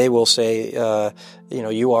 And so they will say,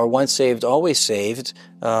 you are once saved, always saved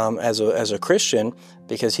as a Christian,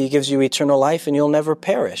 because He gives you eternal life, and you'll never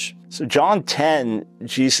perish. So John 10,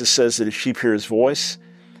 Jesus says that His sheep hear His voice,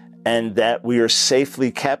 and that we are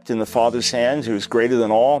safely kept in the Father's hand, who is greater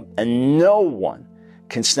than all, and no one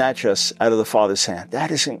can snatch us out of the Father's hand.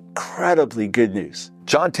 That is incredibly good news.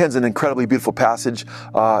 John 10 is an incredibly beautiful passage.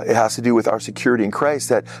 It has to do with our security in Christ,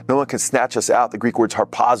 that no one can snatch us out. The Greek word's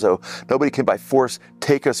harpazo. Nobody can by force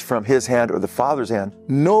take us from His hand or the Father's hand.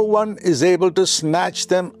 No one is able to snatch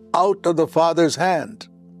them out of the Father's hand.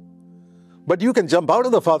 But you can jump out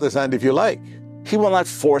of the Father's hand if you like. He will not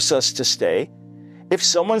force us to stay. If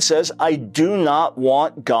someone says, I do not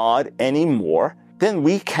want God anymore, then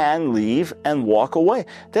we can leave and walk away.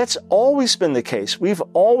 That's always been the case. We've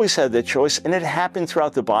always had that choice, and it happened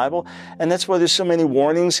throughout the Bible, and that's why there's so many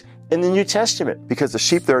warnings in the New Testament. Because the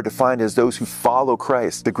sheep there are defined as those who follow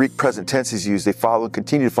Christ. The Greek present tense is used. They follow and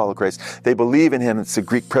continue to follow Christ. They believe in Him. It's the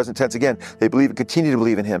Greek present tense again. They believe and continue to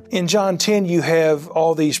believe in Him. In John 10, you have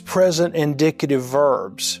all these present indicative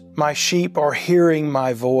verbs. My sheep are hearing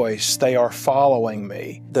my voice. They are following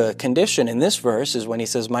me. The condition in this verse is when He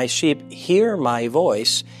says, my sheep hear my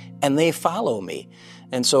voice and they follow me.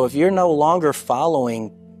 And so if you're no longer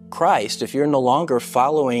following Christ, if you're no longer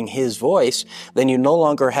following His voice, then you no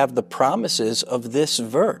longer have the promises of this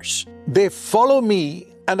verse. They follow me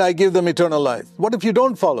and I give them eternal life. What if you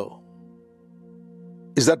don't follow?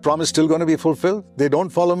 Is that promise still going to be fulfilled? They don't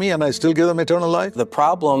follow me and I still give them eternal life? The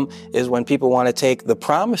problem is when people want to take the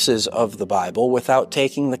promises of the Bible without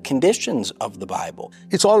taking the conditions of the Bible.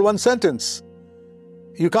 It's all one sentence.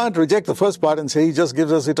 You can't reject the first part and say He just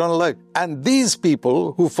gives us eternal life. And these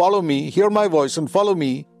people who follow me, hear my voice and follow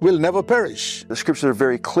me, will never perish. The scriptures are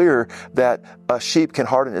very clear that a sheep can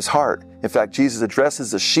harden his heart. In fact, Jesus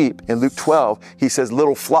addresses the sheep in Luke 12. He says,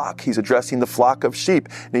 little flock. He's addressing the flock of sheep.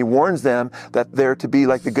 And He warns them that they're to be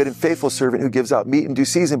like the good and faithful servant who gives out meat in due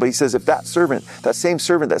season. But He says, if that same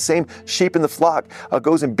sheep in the flock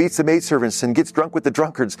goes and beats the maidservants and gets drunk with the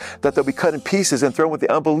drunkards, that they'll be cut in pieces and thrown with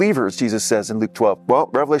the unbelievers, Jesus says in Luke 12. Well,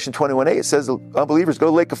 Revelation 21:8, it says the unbelievers go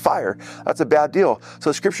to the lake of fire. That's a bad deal.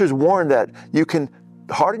 So the scriptures warn that you can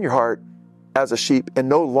harden your heart as a sheep and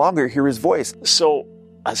no longer hear His voice. So,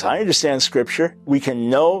 as I understand Scripture, we can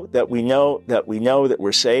know that we know that we know that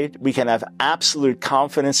we're saved. We can have absolute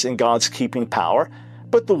confidence in God's keeping power,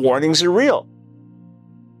 but the warnings are real.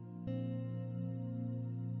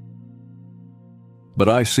 But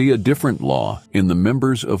I see a different law in the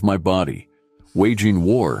members of my body, waging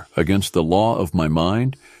war against the law of my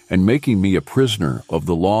mind and making me a prisoner of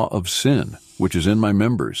the law of sin, which is in my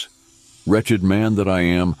members. Wretched man that I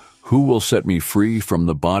am, who will set me free from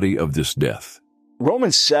the body of this death?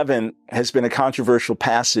 Romans 7 has been a controversial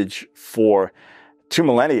passage for 2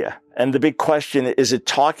 millennia. And the big question, is it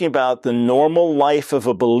talking about the normal life of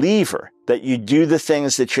a believer, that you do the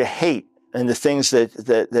things that you hate and the things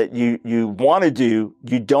that you want to do,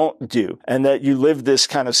 you don't do, and that you live this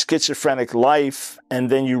kind of schizophrenic life,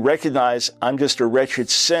 and then you recognize, I'm just a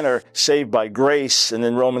wretched sinner saved by grace, and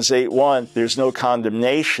then Romans 8:1, there's no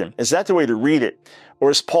condemnation. Is that the way to read it?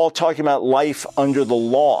 Or is Paul talking about life under the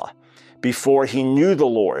law before he knew the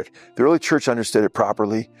Lord? The early church understood it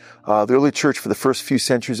properly. The early church, for the first few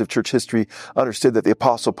centuries of church history, understood that the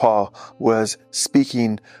Apostle Paul was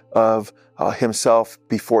speaking of himself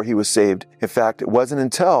before he was saved. In fact, it wasn't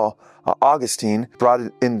until Augustine brought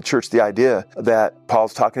in the church the idea that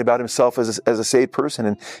Paul's talking about himself as a saved person,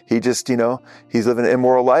 and he just, he's living an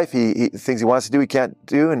immoral life. He things he wants to do, he can't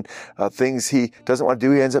do, and things he doesn't want to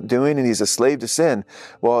do, he ends up doing, and he's a slave to sin.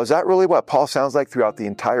 Well, is that really what Paul sounds like throughout the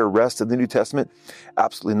entire rest of the New Testament?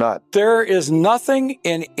 Absolutely not. There is nothing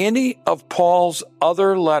in any of Paul's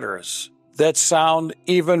other letters that sound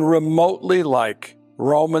even remotely like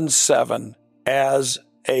Romans 7 as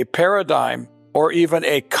a paradigm or even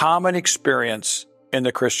a common experience in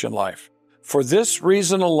the Christian life. For this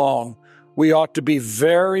reason alone, we ought to be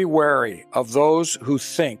very wary of those who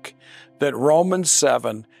think that Romans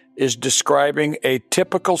 7 is describing a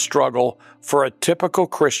typical struggle for a typical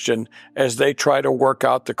Christian as they try to work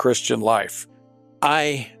out the Christian life.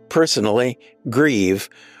 I personally grieve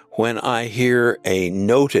when I hear a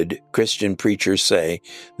noted Christian preacher say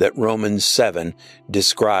that Romans 7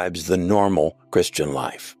 describes the normal Christian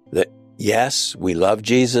life. That, yes, we love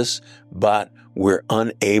Jesus, but we're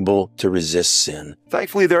unable to resist sin.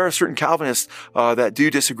 Thankfully, there are certain Calvinists that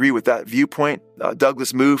do disagree with that viewpoint.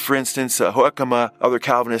 Douglas Moo, for instance, Hoekema, other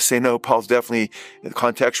Calvinists say, no, Paul's definitely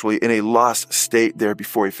contextually in a lost state there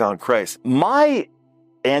before he found Christ. My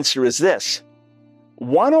answer is this.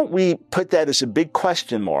 Why don't we put that as a big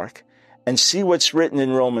question mark and see what's written in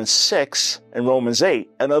Romans 6 and Romans 8?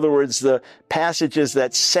 In other words, the passages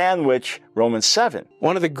that sandwich Romans 7.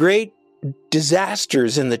 One of the great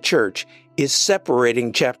disasters in the church is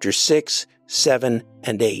separating chapter 6, 7,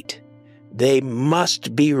 and 8. They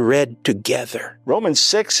must be read together. Romans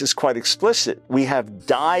 6 is quite explicit. We have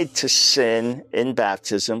died to sin in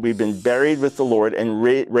baptism. We've been buried with the Lord and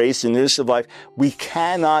raised in newness of life. We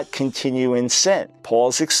cannot continue in sin.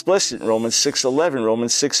 Paul's explicit in Romans 6:11,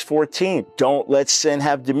 Romans 6:14. Don't let sin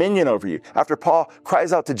have dominion over you. After Paul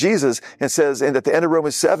cries out to Jesus and says, and at the end of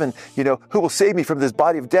Romans 7, who will save me from this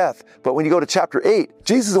body of death? But when you go to chapter 8,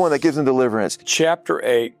 Jesus is the one that gives him deliverance. Chapter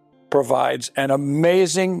 8 provides an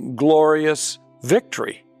amazing, glorious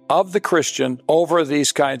victory of the Christian over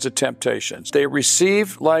these kinds of temptations. They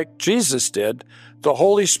receive, like Jesus did, the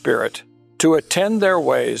Holy Spirit to attend their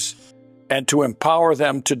ways and to empower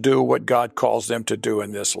them to do what God calls them to do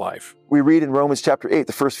in this life. We read in Romans chapter 8,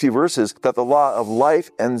 the first few verses, that the law of life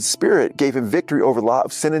and spirit gave him victory over the law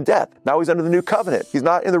of sin and death. Now he's under the new covenant. He's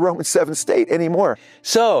not in the Romans 7 state anymore.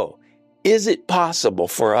 So, is it possible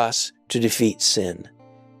for us to defeat sin?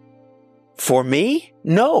 For me?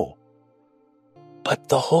 No. But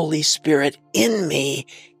the Holy Spirit in me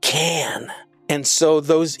can. And so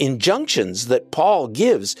those injunctions that Paul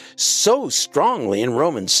gives so strongly in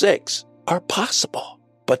Romans 6 are possible.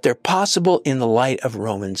 But they're possible in the light of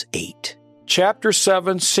Romans 8. Chapter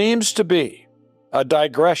 7 seems to be a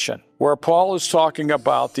digression where Paul is talking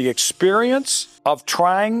about the experience of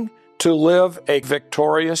trying to live a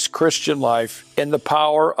victorious Christian life in the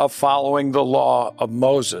power of following the law of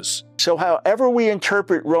Moses. So however we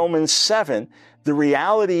interpret Romans 7, the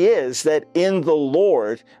reality is that in the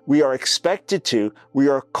Lord, we are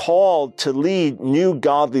called to lead new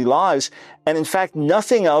godly lives. And in fact,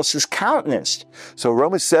 nothing else is countenanced. So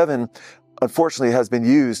Romans 7, unfortunately, has been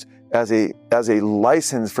used as a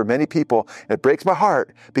license for many people. It breaks my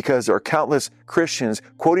heart because there are countless Christians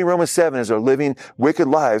quoting Romans 7 as they're living wicked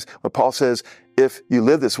lives. When Paul says, if you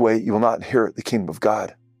live this way, you will not inherit the kingdom of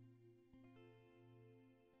God.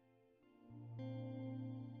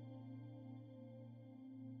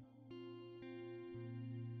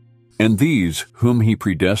 And these whom he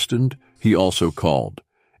predestined, he also called.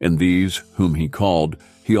 And these whom he called,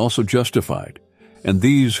 he also justified. And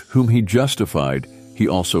these whom he justified, he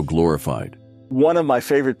also glorified. One of my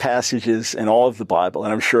favorite passages in all of the Bible,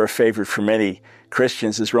 and I'm sure a favorite for many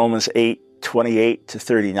Christians, is Romans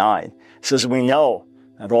 8:28-39. It says, we know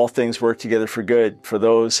that all things work together for good for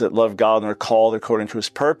those that love God and are called according to his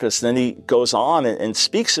purpose. And then he goes on and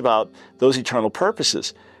speaks about those eternal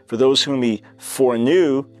purposes. For those whom he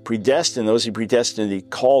foreknew, predestined, those he predestined, he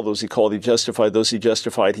called, those he called, he justified, those he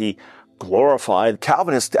justified, he glorified.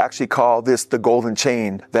 Calvinists actually call this the golden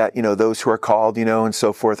chain, that, those who are called, and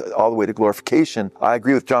so forth, all the way to glorification. I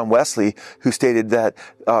agree with John Wesley, who stated that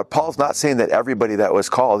Paul's not saying that everybody that was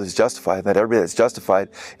called is justified, that everybody that's justified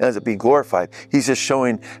ends up being glorified. He's just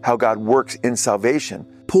showing how God works in salvation.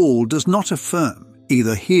 Paul does not affirm,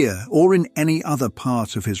 either here or in any other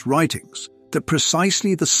part of his writings, that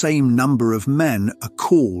precisely the same number of men are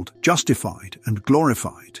called, justified, and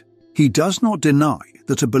glorified. He does not deny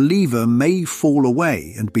that a believer may fall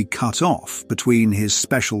away and be cut off between his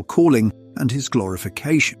special calling and his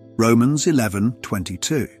glorification. Romans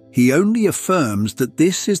 11:22. He only affirms that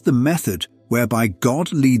this is the method whereby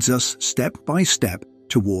God leads us step by step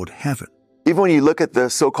toward heaven. Even when you look at the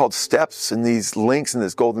so-called steps and these links in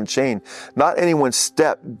this golden chain, not any one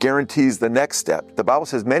step guarantees the next step. The Bible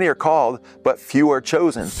says many are called, but few are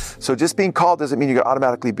chosen. So just being called doesn't mean you're going to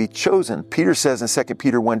automatically be chosen. Peter says in 2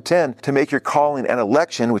 Peter 1:10, to make your calling and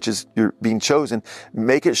election, which is you're being chosen,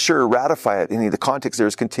 make it sure, ratify it. In the context there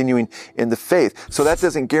is continuing in the faith. So that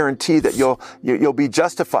doesn't guarantee that you'll be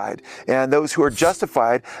justified. And those who are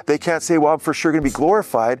justified, they can't say, well, I'm for sure going to be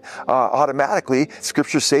glorified automatically.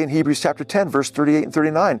 Scriptures say in Hebrews chapter 10, verse 38 and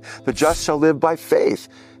 39, the just shall live by faith.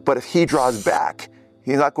 But if he draws back,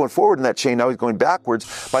 he's not going forward in that chain, now he's going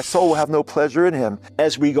backwards. My soul will have no pleasure in him.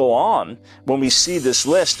 As we go on, when we see this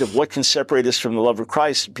list of what can separate us from the love of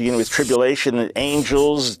Christ, beginning with tribulation,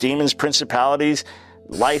 angels, demons, principalities,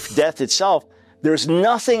 life, death itself, there's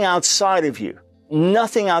nothing outside of you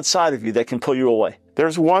that can pull you away.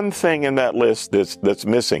 There's one thing in that list that's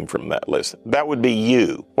missing from that list. That would be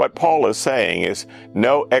you. What Paul is saying is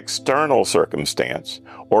no external circumstance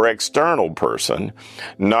or external person,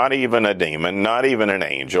 not even a demon, not even an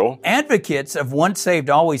angel. Advocates of once saved,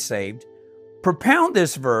 always saved propound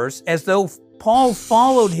this verse as though Paul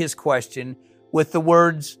followed his question with the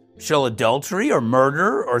words, shall adultery or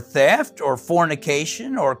murder or theft or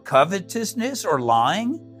fornication or covetousness or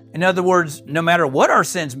lying? In other words, no matter what our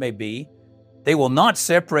sins may be, they will not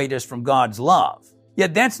separate us from God's love.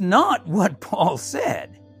 Yet that's not what Paul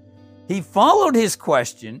said. He followed his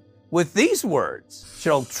question with these words,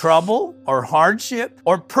 shall trouble or hardship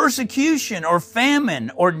or persecution or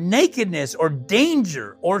famine or nakedness or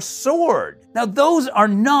danger or sword. Now those are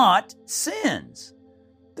not sins.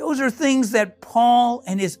 Those are things that Paul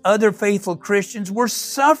and his other faithful Christians were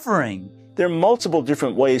suffering. There are multiple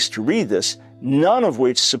different ways to read this, none of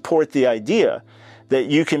which support the idea that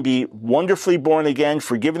you can be wonderfully born again,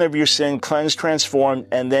 forgiven of your sin, cleansed, transformed,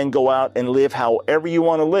 and then go out and live however you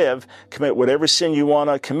want to live, commit whatever sin you want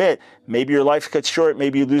to commit. Maybe your life cuts short,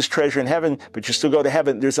 maybe you lose treasure in heaven, but you still go to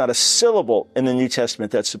heaven. There's not a syllable in the New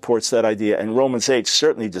Testament that supports that idea, and Romans 8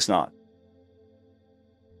 certainly does not.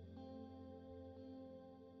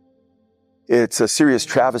 It's a serious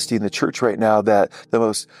travesty in the church right now that the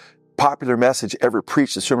most popular message ever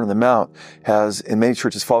preached, the Sermon on the Mount, has in many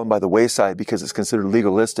churches fallen by the wayside because it's considered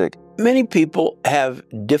legalistic. Many people have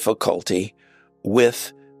difficulty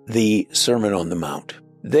with the Sermon on the Mount.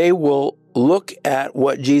 They will look at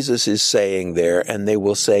what Jesus is saying there and they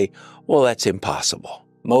will say, well, that's impossible.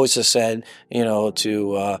 Moses said, you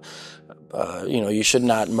should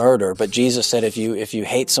not murder. But Jesus said, if you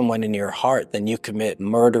hate someone in your heart, then you commit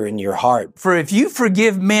murder in your heart. For if you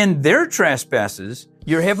forgive men their trespasses,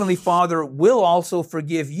 your heavenly Father will also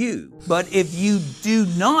forgive you. But if you do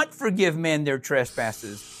not forgive men their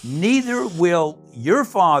trespasses, neither will your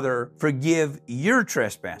Father forgive your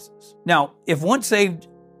trespasses. Now, if once saved,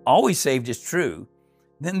 always saved is true,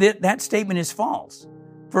 then that statement is false.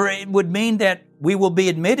 For it would mean that we will be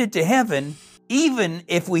admitted to heaven even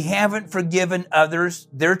if we haven't forgiven others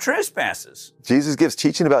their trespasses. Jesus gives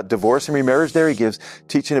teaching about divorce and remarriage there. He gives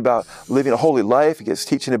teaching about living a holy life. He gives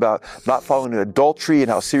teaching about not following adultery and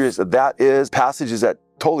how serious that is. Passages that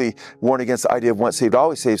totally warn against the idea of once saved,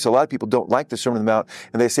 always saved. So a lot of people don't like the Sermon on the Mount,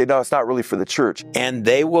 and they say, no, it's not really for the church. And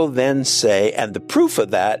they will then say, and the proof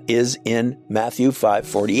of that is in Matthew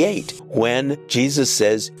 5:48, when Jesus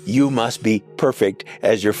says, you must be perfect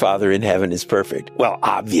as your Father in heaven is perfect. Well,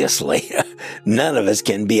 obviously, none of us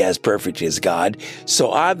can be as perfect as God.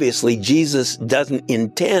 So obviously, Jesus doesn't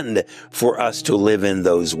intend for us to live in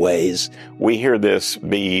those ways. We hear this,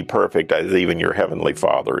 be perfect as even your heavenly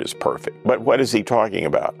Father is perfect. But what is he talking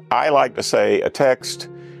about? I like to say a text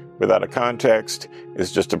without a context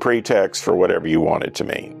is just a pretext for whatever you want it to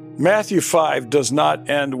mean. Matthew 5 does not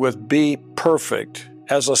end with be perfect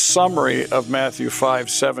as a summary of Matthew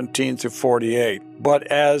 5:17-48, but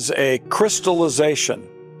as a crystallization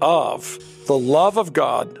of the love of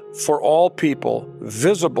God for all people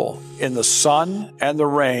visible in the sun and the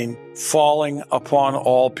rain falling upon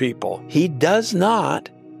all people. He does not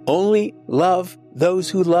only love those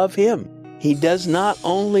who love him. He does not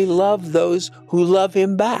only love those who love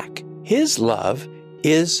him back. His love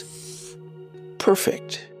is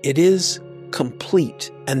perfect. It is complete.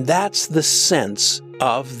 And that's the sense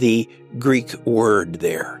of the Greek word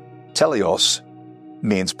there. Teleos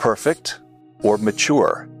means perfect or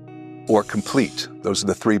mature or complete. Those are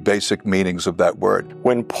the three basic meanings of that word.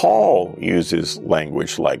 When Paul uses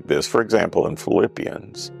language like this, for example, in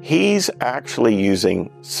Philippians, he's actually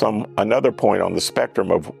using another point on the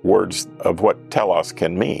spectrum of words of what telos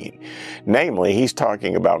can mean. Namely, he's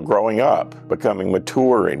talking about growing up, becoming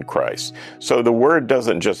mature in Christ. So the word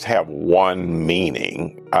doesn't just have one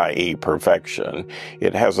meaning, i.e. perfection.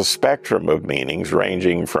 It has a spectrum of meanings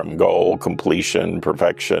ranging from goal, completion,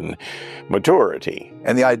 perfection, maturity.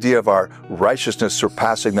 And the idea of our righteousness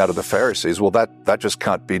surpassing that of the Pharisees, well, that just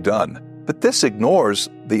can't be done. But this ignores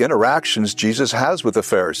the interactions Jesus has with the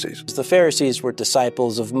Pharisees. The Pharisees were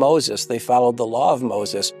disciples of Moses. They followed the law of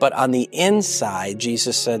Moses. But on the inside,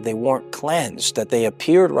 Jesus said they weren't cleansed, that they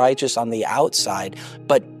appeared righteous on the outside,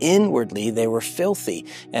 but inwardly they were filthy.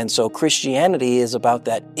 And so Christianity is about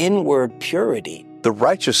that inward purity. The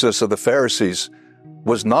righteousness of the Pharisees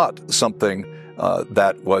was not something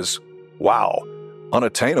that was, wow,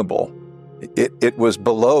 unattainable. It was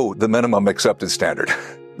below the minimum accepted standard.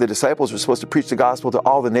 The disciples were supposed to preach the gospel to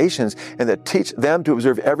all the nations and that teach them to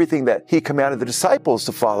observe everything that he commanded the disciples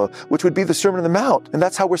to follow, which would be the Sermon on the Mount. And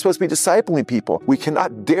that's how we're supposed to be discipling people. We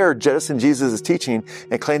cannot dare jettison Jesus' teaching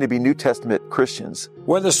and claim to be New Testament Christians.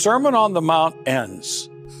 When the Sermon on the Mount ends,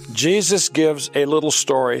 Jesus gives a little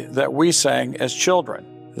story that we sang as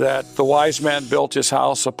children, that the wise man built his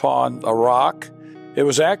house upon a rock. It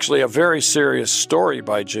was actually a very serious story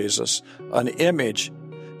by Jesus, an image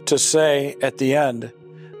to say at the end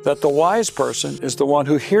that the wise person is the one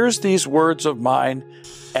who hears these words of mine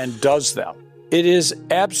and does them. It is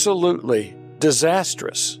absolutely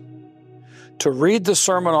disastrous to read the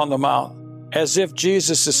Sermon on the Mount as if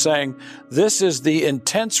Jesus is saying, this is the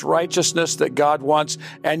intense righteousness that God wants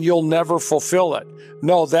and you'll never fulfill it.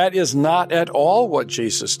 No, that is not at all what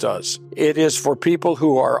Jesus does. It is for people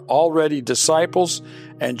who are already disciples,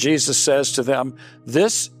 and Jesus says to them,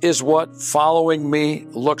 this is what following me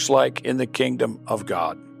looks like in the kingdom of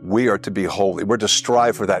God. We are to be holy. We're to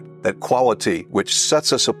strive for that quality which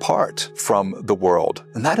sets us apart from the world.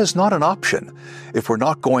 And that is not an option. If we're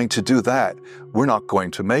not going to do that, we're not going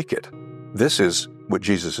to make it. This is what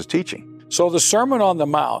Jesus is teaching. So the Sermon on the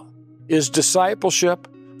Mount is discipleship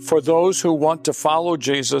for those who want to follow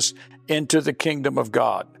Jesus into the kingdom of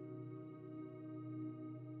God.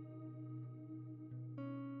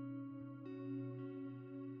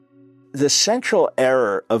 The central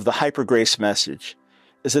error of the hyper-grace message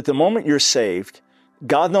is that the moment you're saved,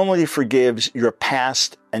 God not only forgives your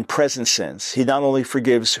past and present sins, he not only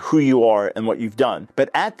forgives who you are and what you've done, but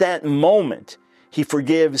at that moment, he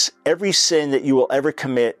forgives every sin that you will ever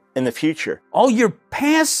commit in the future. All your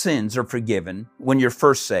past sins are forgiven when you're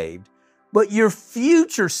first saved, but your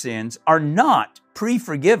future sins are not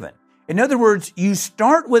pre-forgiven. In other words, you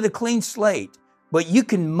start with a clean slate, but you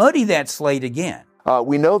can muddy that slate again.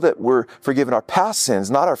 We know that we're forgiven our past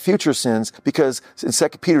sins, not our future sins, because in 2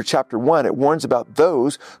 Peter chapter 1, it warns about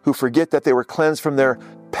those who forget that they were cleansed from their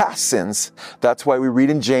past sins. That's why we read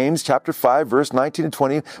in James chapter 5, verse 19 and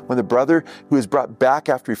 20, when the brother who is brought back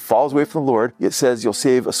after he falls away from the Lord, it says, you'll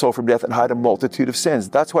save a soul from death and hide a multitude of sins.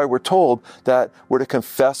 That's why we're told that we're to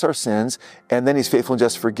confess our sins, and then he's faithful and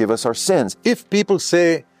just to forgive us our sins. If people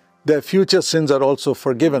say their future sins are also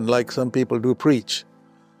forgiven, like some people do preach,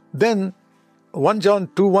 then 1 John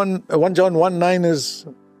 1:9 is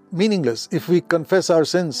meaningless. If we confess our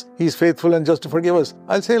sins, he's faithful and just to forgive us.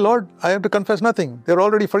 I'll say, Lord, I have to confess nothing. They're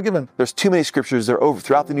already forgiven. There's too many scriptures that are over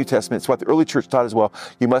throughout the New Testament. It's what the early church taught as well.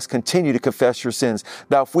 You must continue to confess your sins.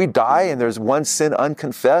 Now, if we die and there's one sin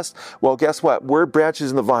unconfessed, well, guess what? We're branches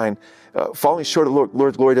in the vine. Falling short of the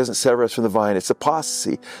Lord's glory doesn't sever us from the vine. It's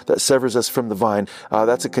apostasy that severs us from the vine.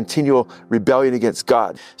 That's a continual rebellion against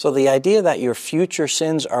God. So the idea that your future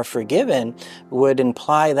sins are forgiven would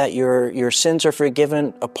imply that your sins are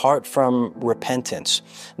forgiven apart from repentance.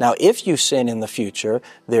 Now, if you sin in the future,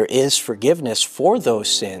 there is forgiveness for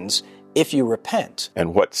those sins if you repent.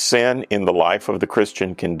 And what sin in the life of the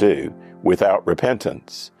Christian can do without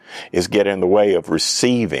repentance is get in the way of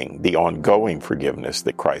receiving the ongoing forgiveness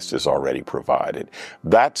that Christ has already provided.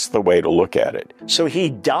 That's the way to look at it. So he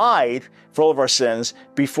died for all of our sins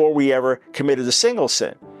before we ever committed a single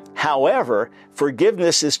sin. However,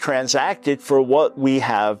 forgiveness is transacted for what we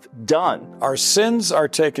have done. Our sins are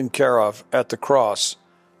taken care of at the cross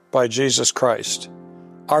by Jesus Christ.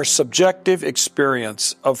 Our subjective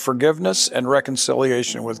experience of forgiveness and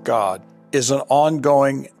reconciliation with God is an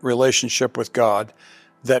ongoing relationship with God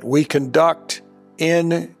that we conduct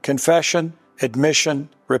in confession, admission,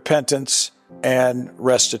 repentance, and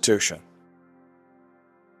restitution.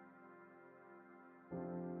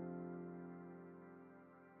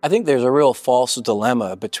 I think there's a real false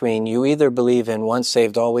dilemma between you either believe in once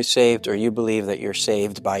saved, always saved, or you believe that you're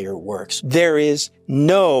saved by your works. There is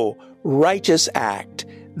no righteous act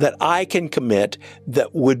that I can commit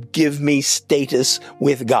that would give me status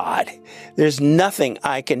with God. There's nothing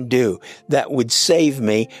I can do that would save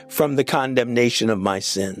me from the condemnation of my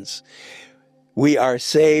sins. We are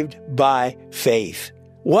saved by faith.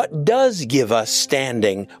 What does give us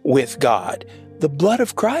standing with God? The blood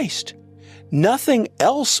of Christ. Nothing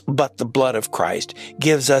else but the blood of Christ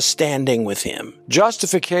gives us standing with Him.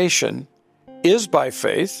 Justification is by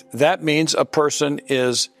faith. That means a person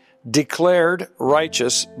is declared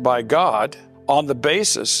righteous by God on the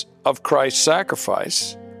basis of Christ's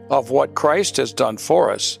sacrifice, of what Christ has done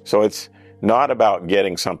for us. So it's not about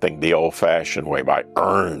getting something the old-fashioned way by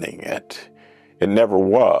earning it. It never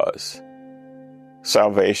was.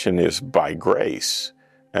 Salvation is by grace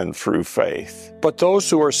and through faith. But those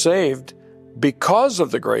who are saved because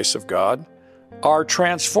of the grace of God are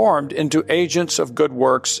transformed into agents of good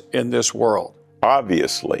works in this world.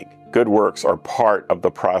 Obviously, good works are part of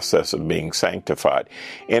the process of being sanctified.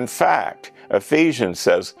 In fact, Ephesians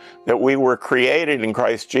says that we were created in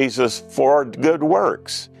Christ Jesus for good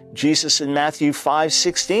works. Jesus in Matthew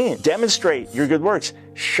 5:16, demonstrate your good works.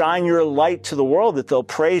 Shine your light to the world that they'll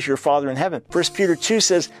praise your Father in heaven. 1 Peter 2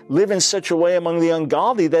 says, live in such a way among the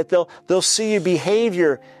ungodly that they'll see your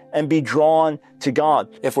behavior and be drawn to God.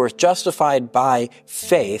 If we're justified by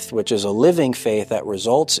faith, which is a living faith that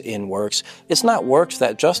results in works, it's not works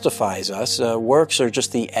that justifies us. Works are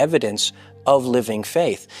just the evidence of living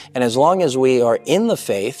faith. And as long as we are in the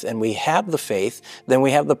faith and we have the faith, then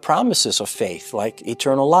we have the promises of faith, like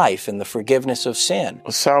eternal life and the forgiveness of sin.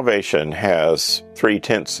 Salvation has three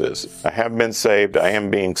tenses. I have been saved, I am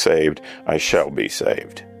being saved, I shall be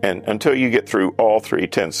saved. And until you get through all three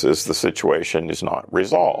tenses, the situation is not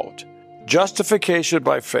resolved. Justification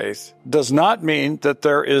by faith does not mean that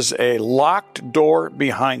there is a locked door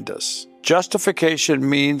behind us. Justification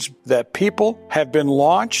means that people have been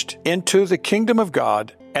launched into the kingdom of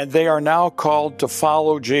God and they are now called to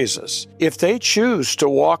follow Jesus. If they choose to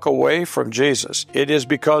walk away from Jesus, it is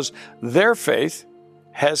because their faith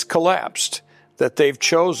has collapsed, that they've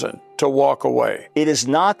chosen to walk away. It is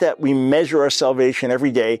not that we measure our salvation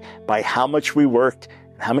every day by how much we worked,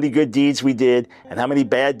 how many good deeds we did, and how many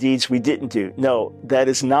bad deeds we didn't do. No, that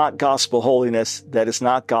is not gospel holiness. That is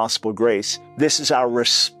not gospel grace. This is our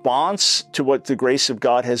response to what the grace of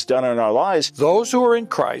God has done in our lives. Those who are in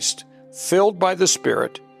Christ, filled by the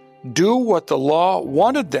Spirit, do what the law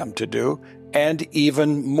wanted them to do, and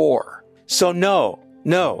even more. So no,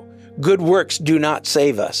 good works do not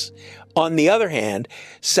save us. On the other hand,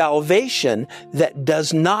 salvation that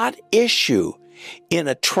does not issue in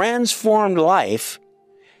a transformed life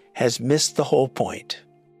has missed the whole point.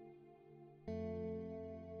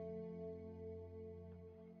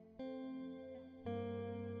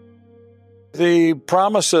 The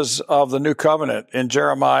promises of the new covenant in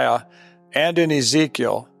Jeremiah and in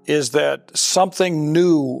Ezekiel is that something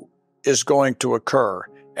new is going to occur.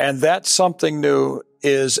 And that something new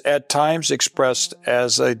is at times expressed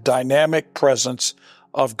as a dynamic presence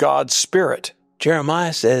of God's Spirit.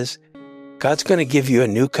 Jeremiah says, God's going to give you a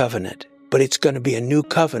new covenant, but it's going to be a new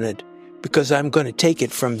covenant because I'm going to take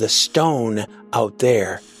it from the stone out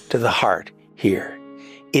there to the heart here.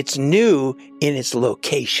 It's new in its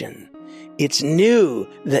location. It's new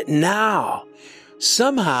that now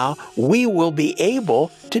somehow we will be able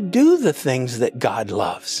to do the things that God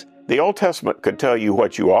loves. The Old Testament could tell you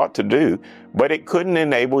what you ought to do, but it couldn't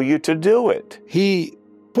enable you to do it. He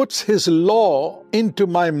puts His law into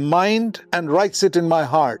my mind and writes it in my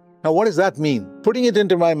heart. Now, what does that mean? Putting it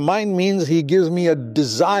into my mind means He gives me a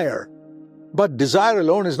desire. But desire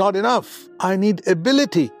alone is not enough. I need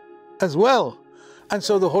ability as well. And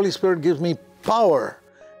so the Holy Spirit gives me power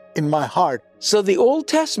in my heart. So the Old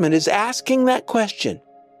Testament is asking that question.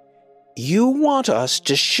 You want us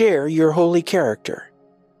to share your holy character.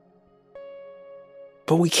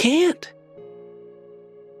 But we can't.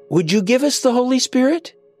 Would you give us the Holy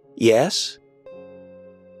Spirit? Yes.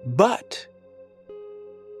 But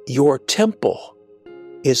your temple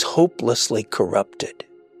is hopelessly corrupted.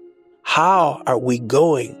 How are we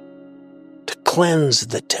going to cleanse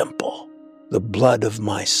the temple? The blood of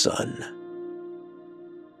my Son.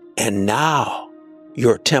 And now,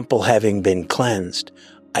 your temple having been cleansed,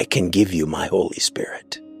 I can give you my Holy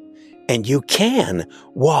Spirit. And you can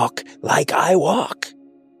walk like I walk.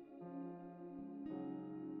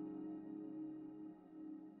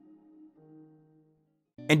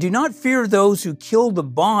 And do not fear those who kill the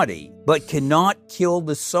body, but cannot kill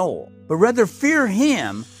the soul. But rather fear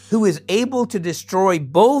Him who is able to destroy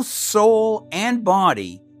both soul and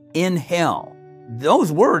body in hell.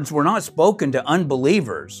 Those words were not spoken to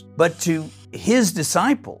unbelievers, but to his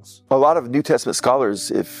disciples. A lot of New Testament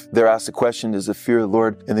scholars, if they're asked the question, does the fear of the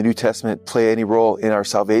Lord in the New Testament play any role in our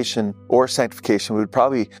salvation or sanctification, would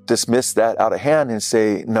probably dismiss that out of hand and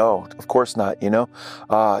say, no, of course not,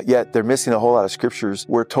 Yet they're missing a whole lot of scriptures.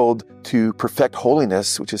 We're told to perfect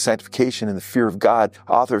holiness, which is sanctification and the fear of God.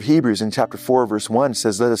 Author of Hebrews in chapter 4, verse 1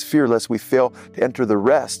 says, let us fear lest we fail to enter the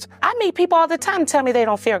rest. I meet people all the time tell me they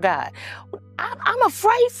don't fear God. I'm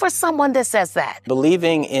afraid for someone that says that.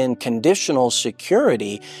 Believing in conditional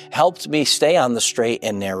security helped me stay on the straight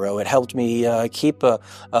and narrow. It helped me keep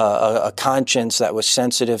a conscience that was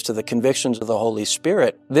sensitive to the convictions of the Holy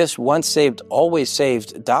Spirit. This once saved, always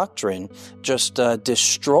saved doctrine just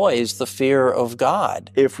destroys the fear of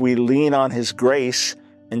God. If we lean on His grace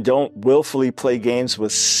and don't willfully play games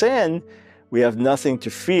with sin, we have nothing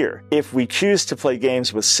to fear. If we choose to play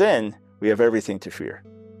games with sin, we have everything to fear.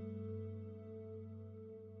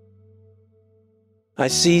 I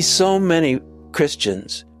see so many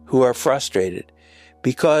Christians who are frustrated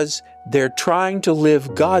because they're trying to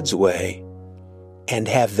live God's way and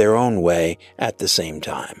have their own way at the same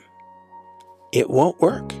time. It won't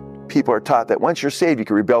work. People are taught that once you're saved, you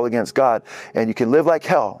can rebel against God and you can live like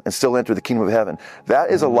hell and still enter the kingdom of heaven. That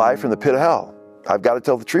is a lie from the pit of hell. I've got to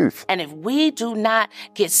tell the truth. And if we do not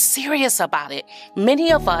get serious about it,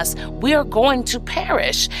 many of us, we are going to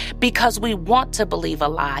perish because we want to believe a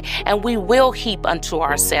lie, and we will heap unto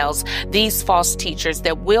ourselves these false teachers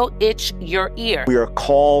that will itch your ear. We are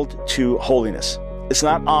called to holiness. It's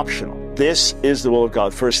not optional. This is the will of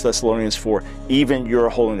God. 1 Thessalonians 4, even your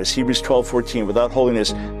holiness. Hebrews 12:14, without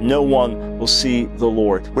holiness, no one will see the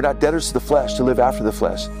Lord. We're not debtors to the flesh to live after the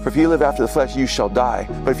flesh. For if you live after the flesh, you shall die.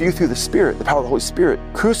 But if you through the Spirit, the power of the Holy Spirit,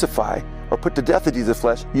 crucify or put to death the deeds of the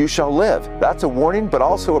flesh, you shall live. That's a warning, but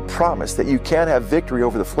also a promise that you can have victory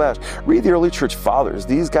over the flesh. Read the early church fathers.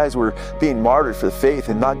 These guys were being martyred for the faith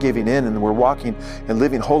and not giving in, and were walking and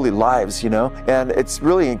living holy lives, And it's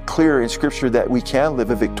really clear in Scripture that we can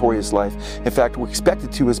live a victorious life. In fact, we're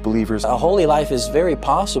expected to as believers. A holy life is very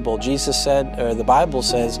possible. Jesus said, or the Bible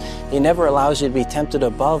says, He never allows you to be tempted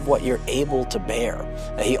above what you're able to bear.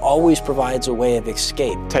 He always provides a way of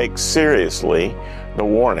escape. Take seriously the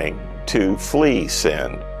warning to flee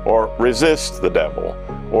sin, or resist the devil,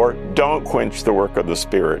 or don't quench the work of the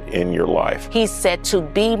Spirit in your life. He said, to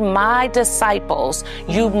be my disciples,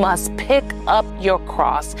 you must pick up your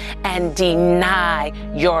cross and deny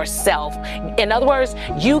yourself. In other words,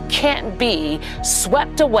 you can't be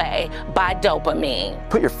swept away by dopamine.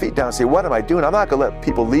 Put your feet down and say, what am I doing? I'm not going to let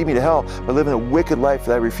people lead me to hell by living a wicked life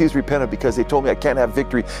that I refuse to repent of because they told me I can't have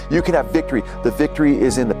victory. You can have victory. The victory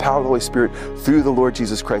is in the power of the Holy Spirit through the Lord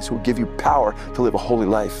Jesus Christ, who will give you power to live a holy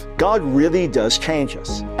life. God really does change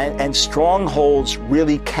us, and strongholds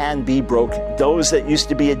really can be broken. Those that used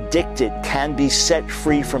to be addicted can be set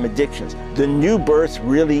free from addictions. The new birth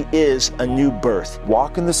really is a new birth.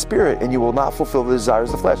 Walk in the Spirit and you will not fulfill the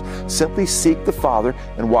desires of the flesh. Simply seek the Father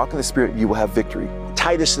and walk in the Spirit, and you will have victory.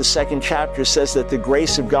 Titus, the 2nd chapter, says that the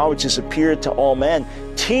grace of God, which has appeared to all men,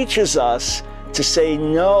 teaches us to say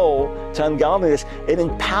no to ungodliness. It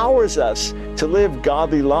empowers us to live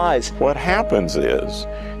godly lives. What happens is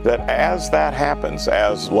that as that happens,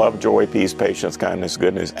 as love, joy, peace, patience, kindness,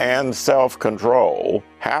 goodness, and self-control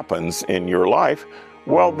happens in your life,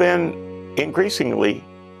 well then, increasingly,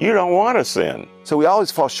 you don't want to sin. So we always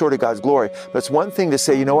fall short of God's glory. But it's one thing to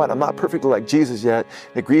say, you know what, I'm not perfectly like Jesus yet.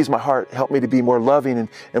 It grieves my heart. Help me to be more loving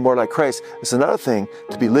and more like Christ. It's another thing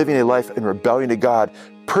to be living a life in rebellion to God,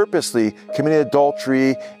 purposely committing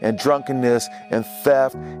adultery and drunkenness and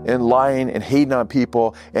theft and lying and hating on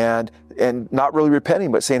people and not really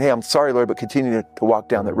repenting, but saying, hey, I'm sorry, Lord, but continuing to walk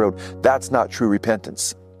down that road. That's not true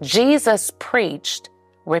repentance. Jesus preached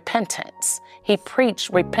repentance. He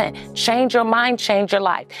preached repent. Change your mind, change your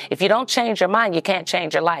life. If you don't change your mind, you can't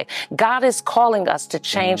change your life. God is calling us to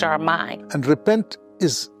change our mind. And repent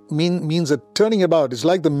means a turning about. It's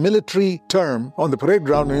like the military term on the parade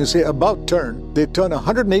ground when you say about turn. They turn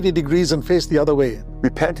 180 degrees and face the other way.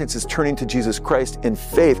 Repentance is turning to Jesus Christ in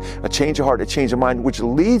faith, a change of heart, a change of mind, which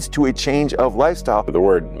leads to a change of lifestyle. The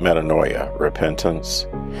word metanoia, repentance,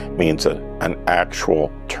 means an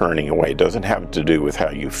actual turning away. It doesn't have to do with how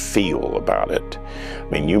you feel about it. I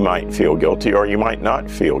mean, you might feel guilty or you might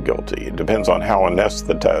not feel guilty. It depends on how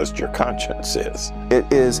anesthetized your conscience is.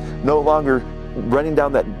 It is no longer running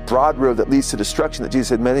down that broad road that leads to destruction that Jesus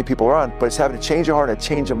said many people are on, but it's having a change of heart and a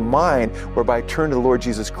change of mind whereby I turn to the Lord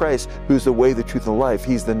Jesus Christ, who's the way, the truth, and the life.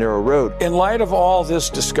 He's the narrow road. In light of all this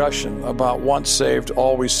discussion about once saved,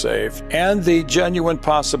 always saved, and the genuine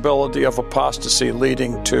possibility of apostasy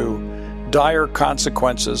leading to dire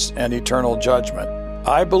consequences and eternal judgment.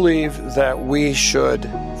 I believe that we should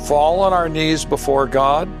fall on our knees before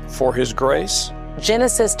God for His grace.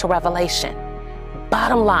 Genesis to Revelation.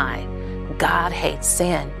 Bottom line, God hates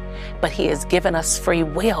sin, but He has given us free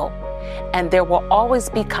will, and there will always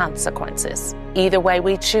be consequences. Either way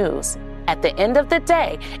we choose. At the end of the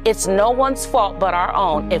day, it's no one's fault but our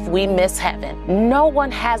own if we miss heaven. No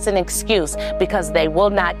one has an excuse because they will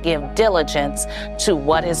not give diligence to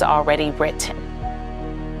what is already written.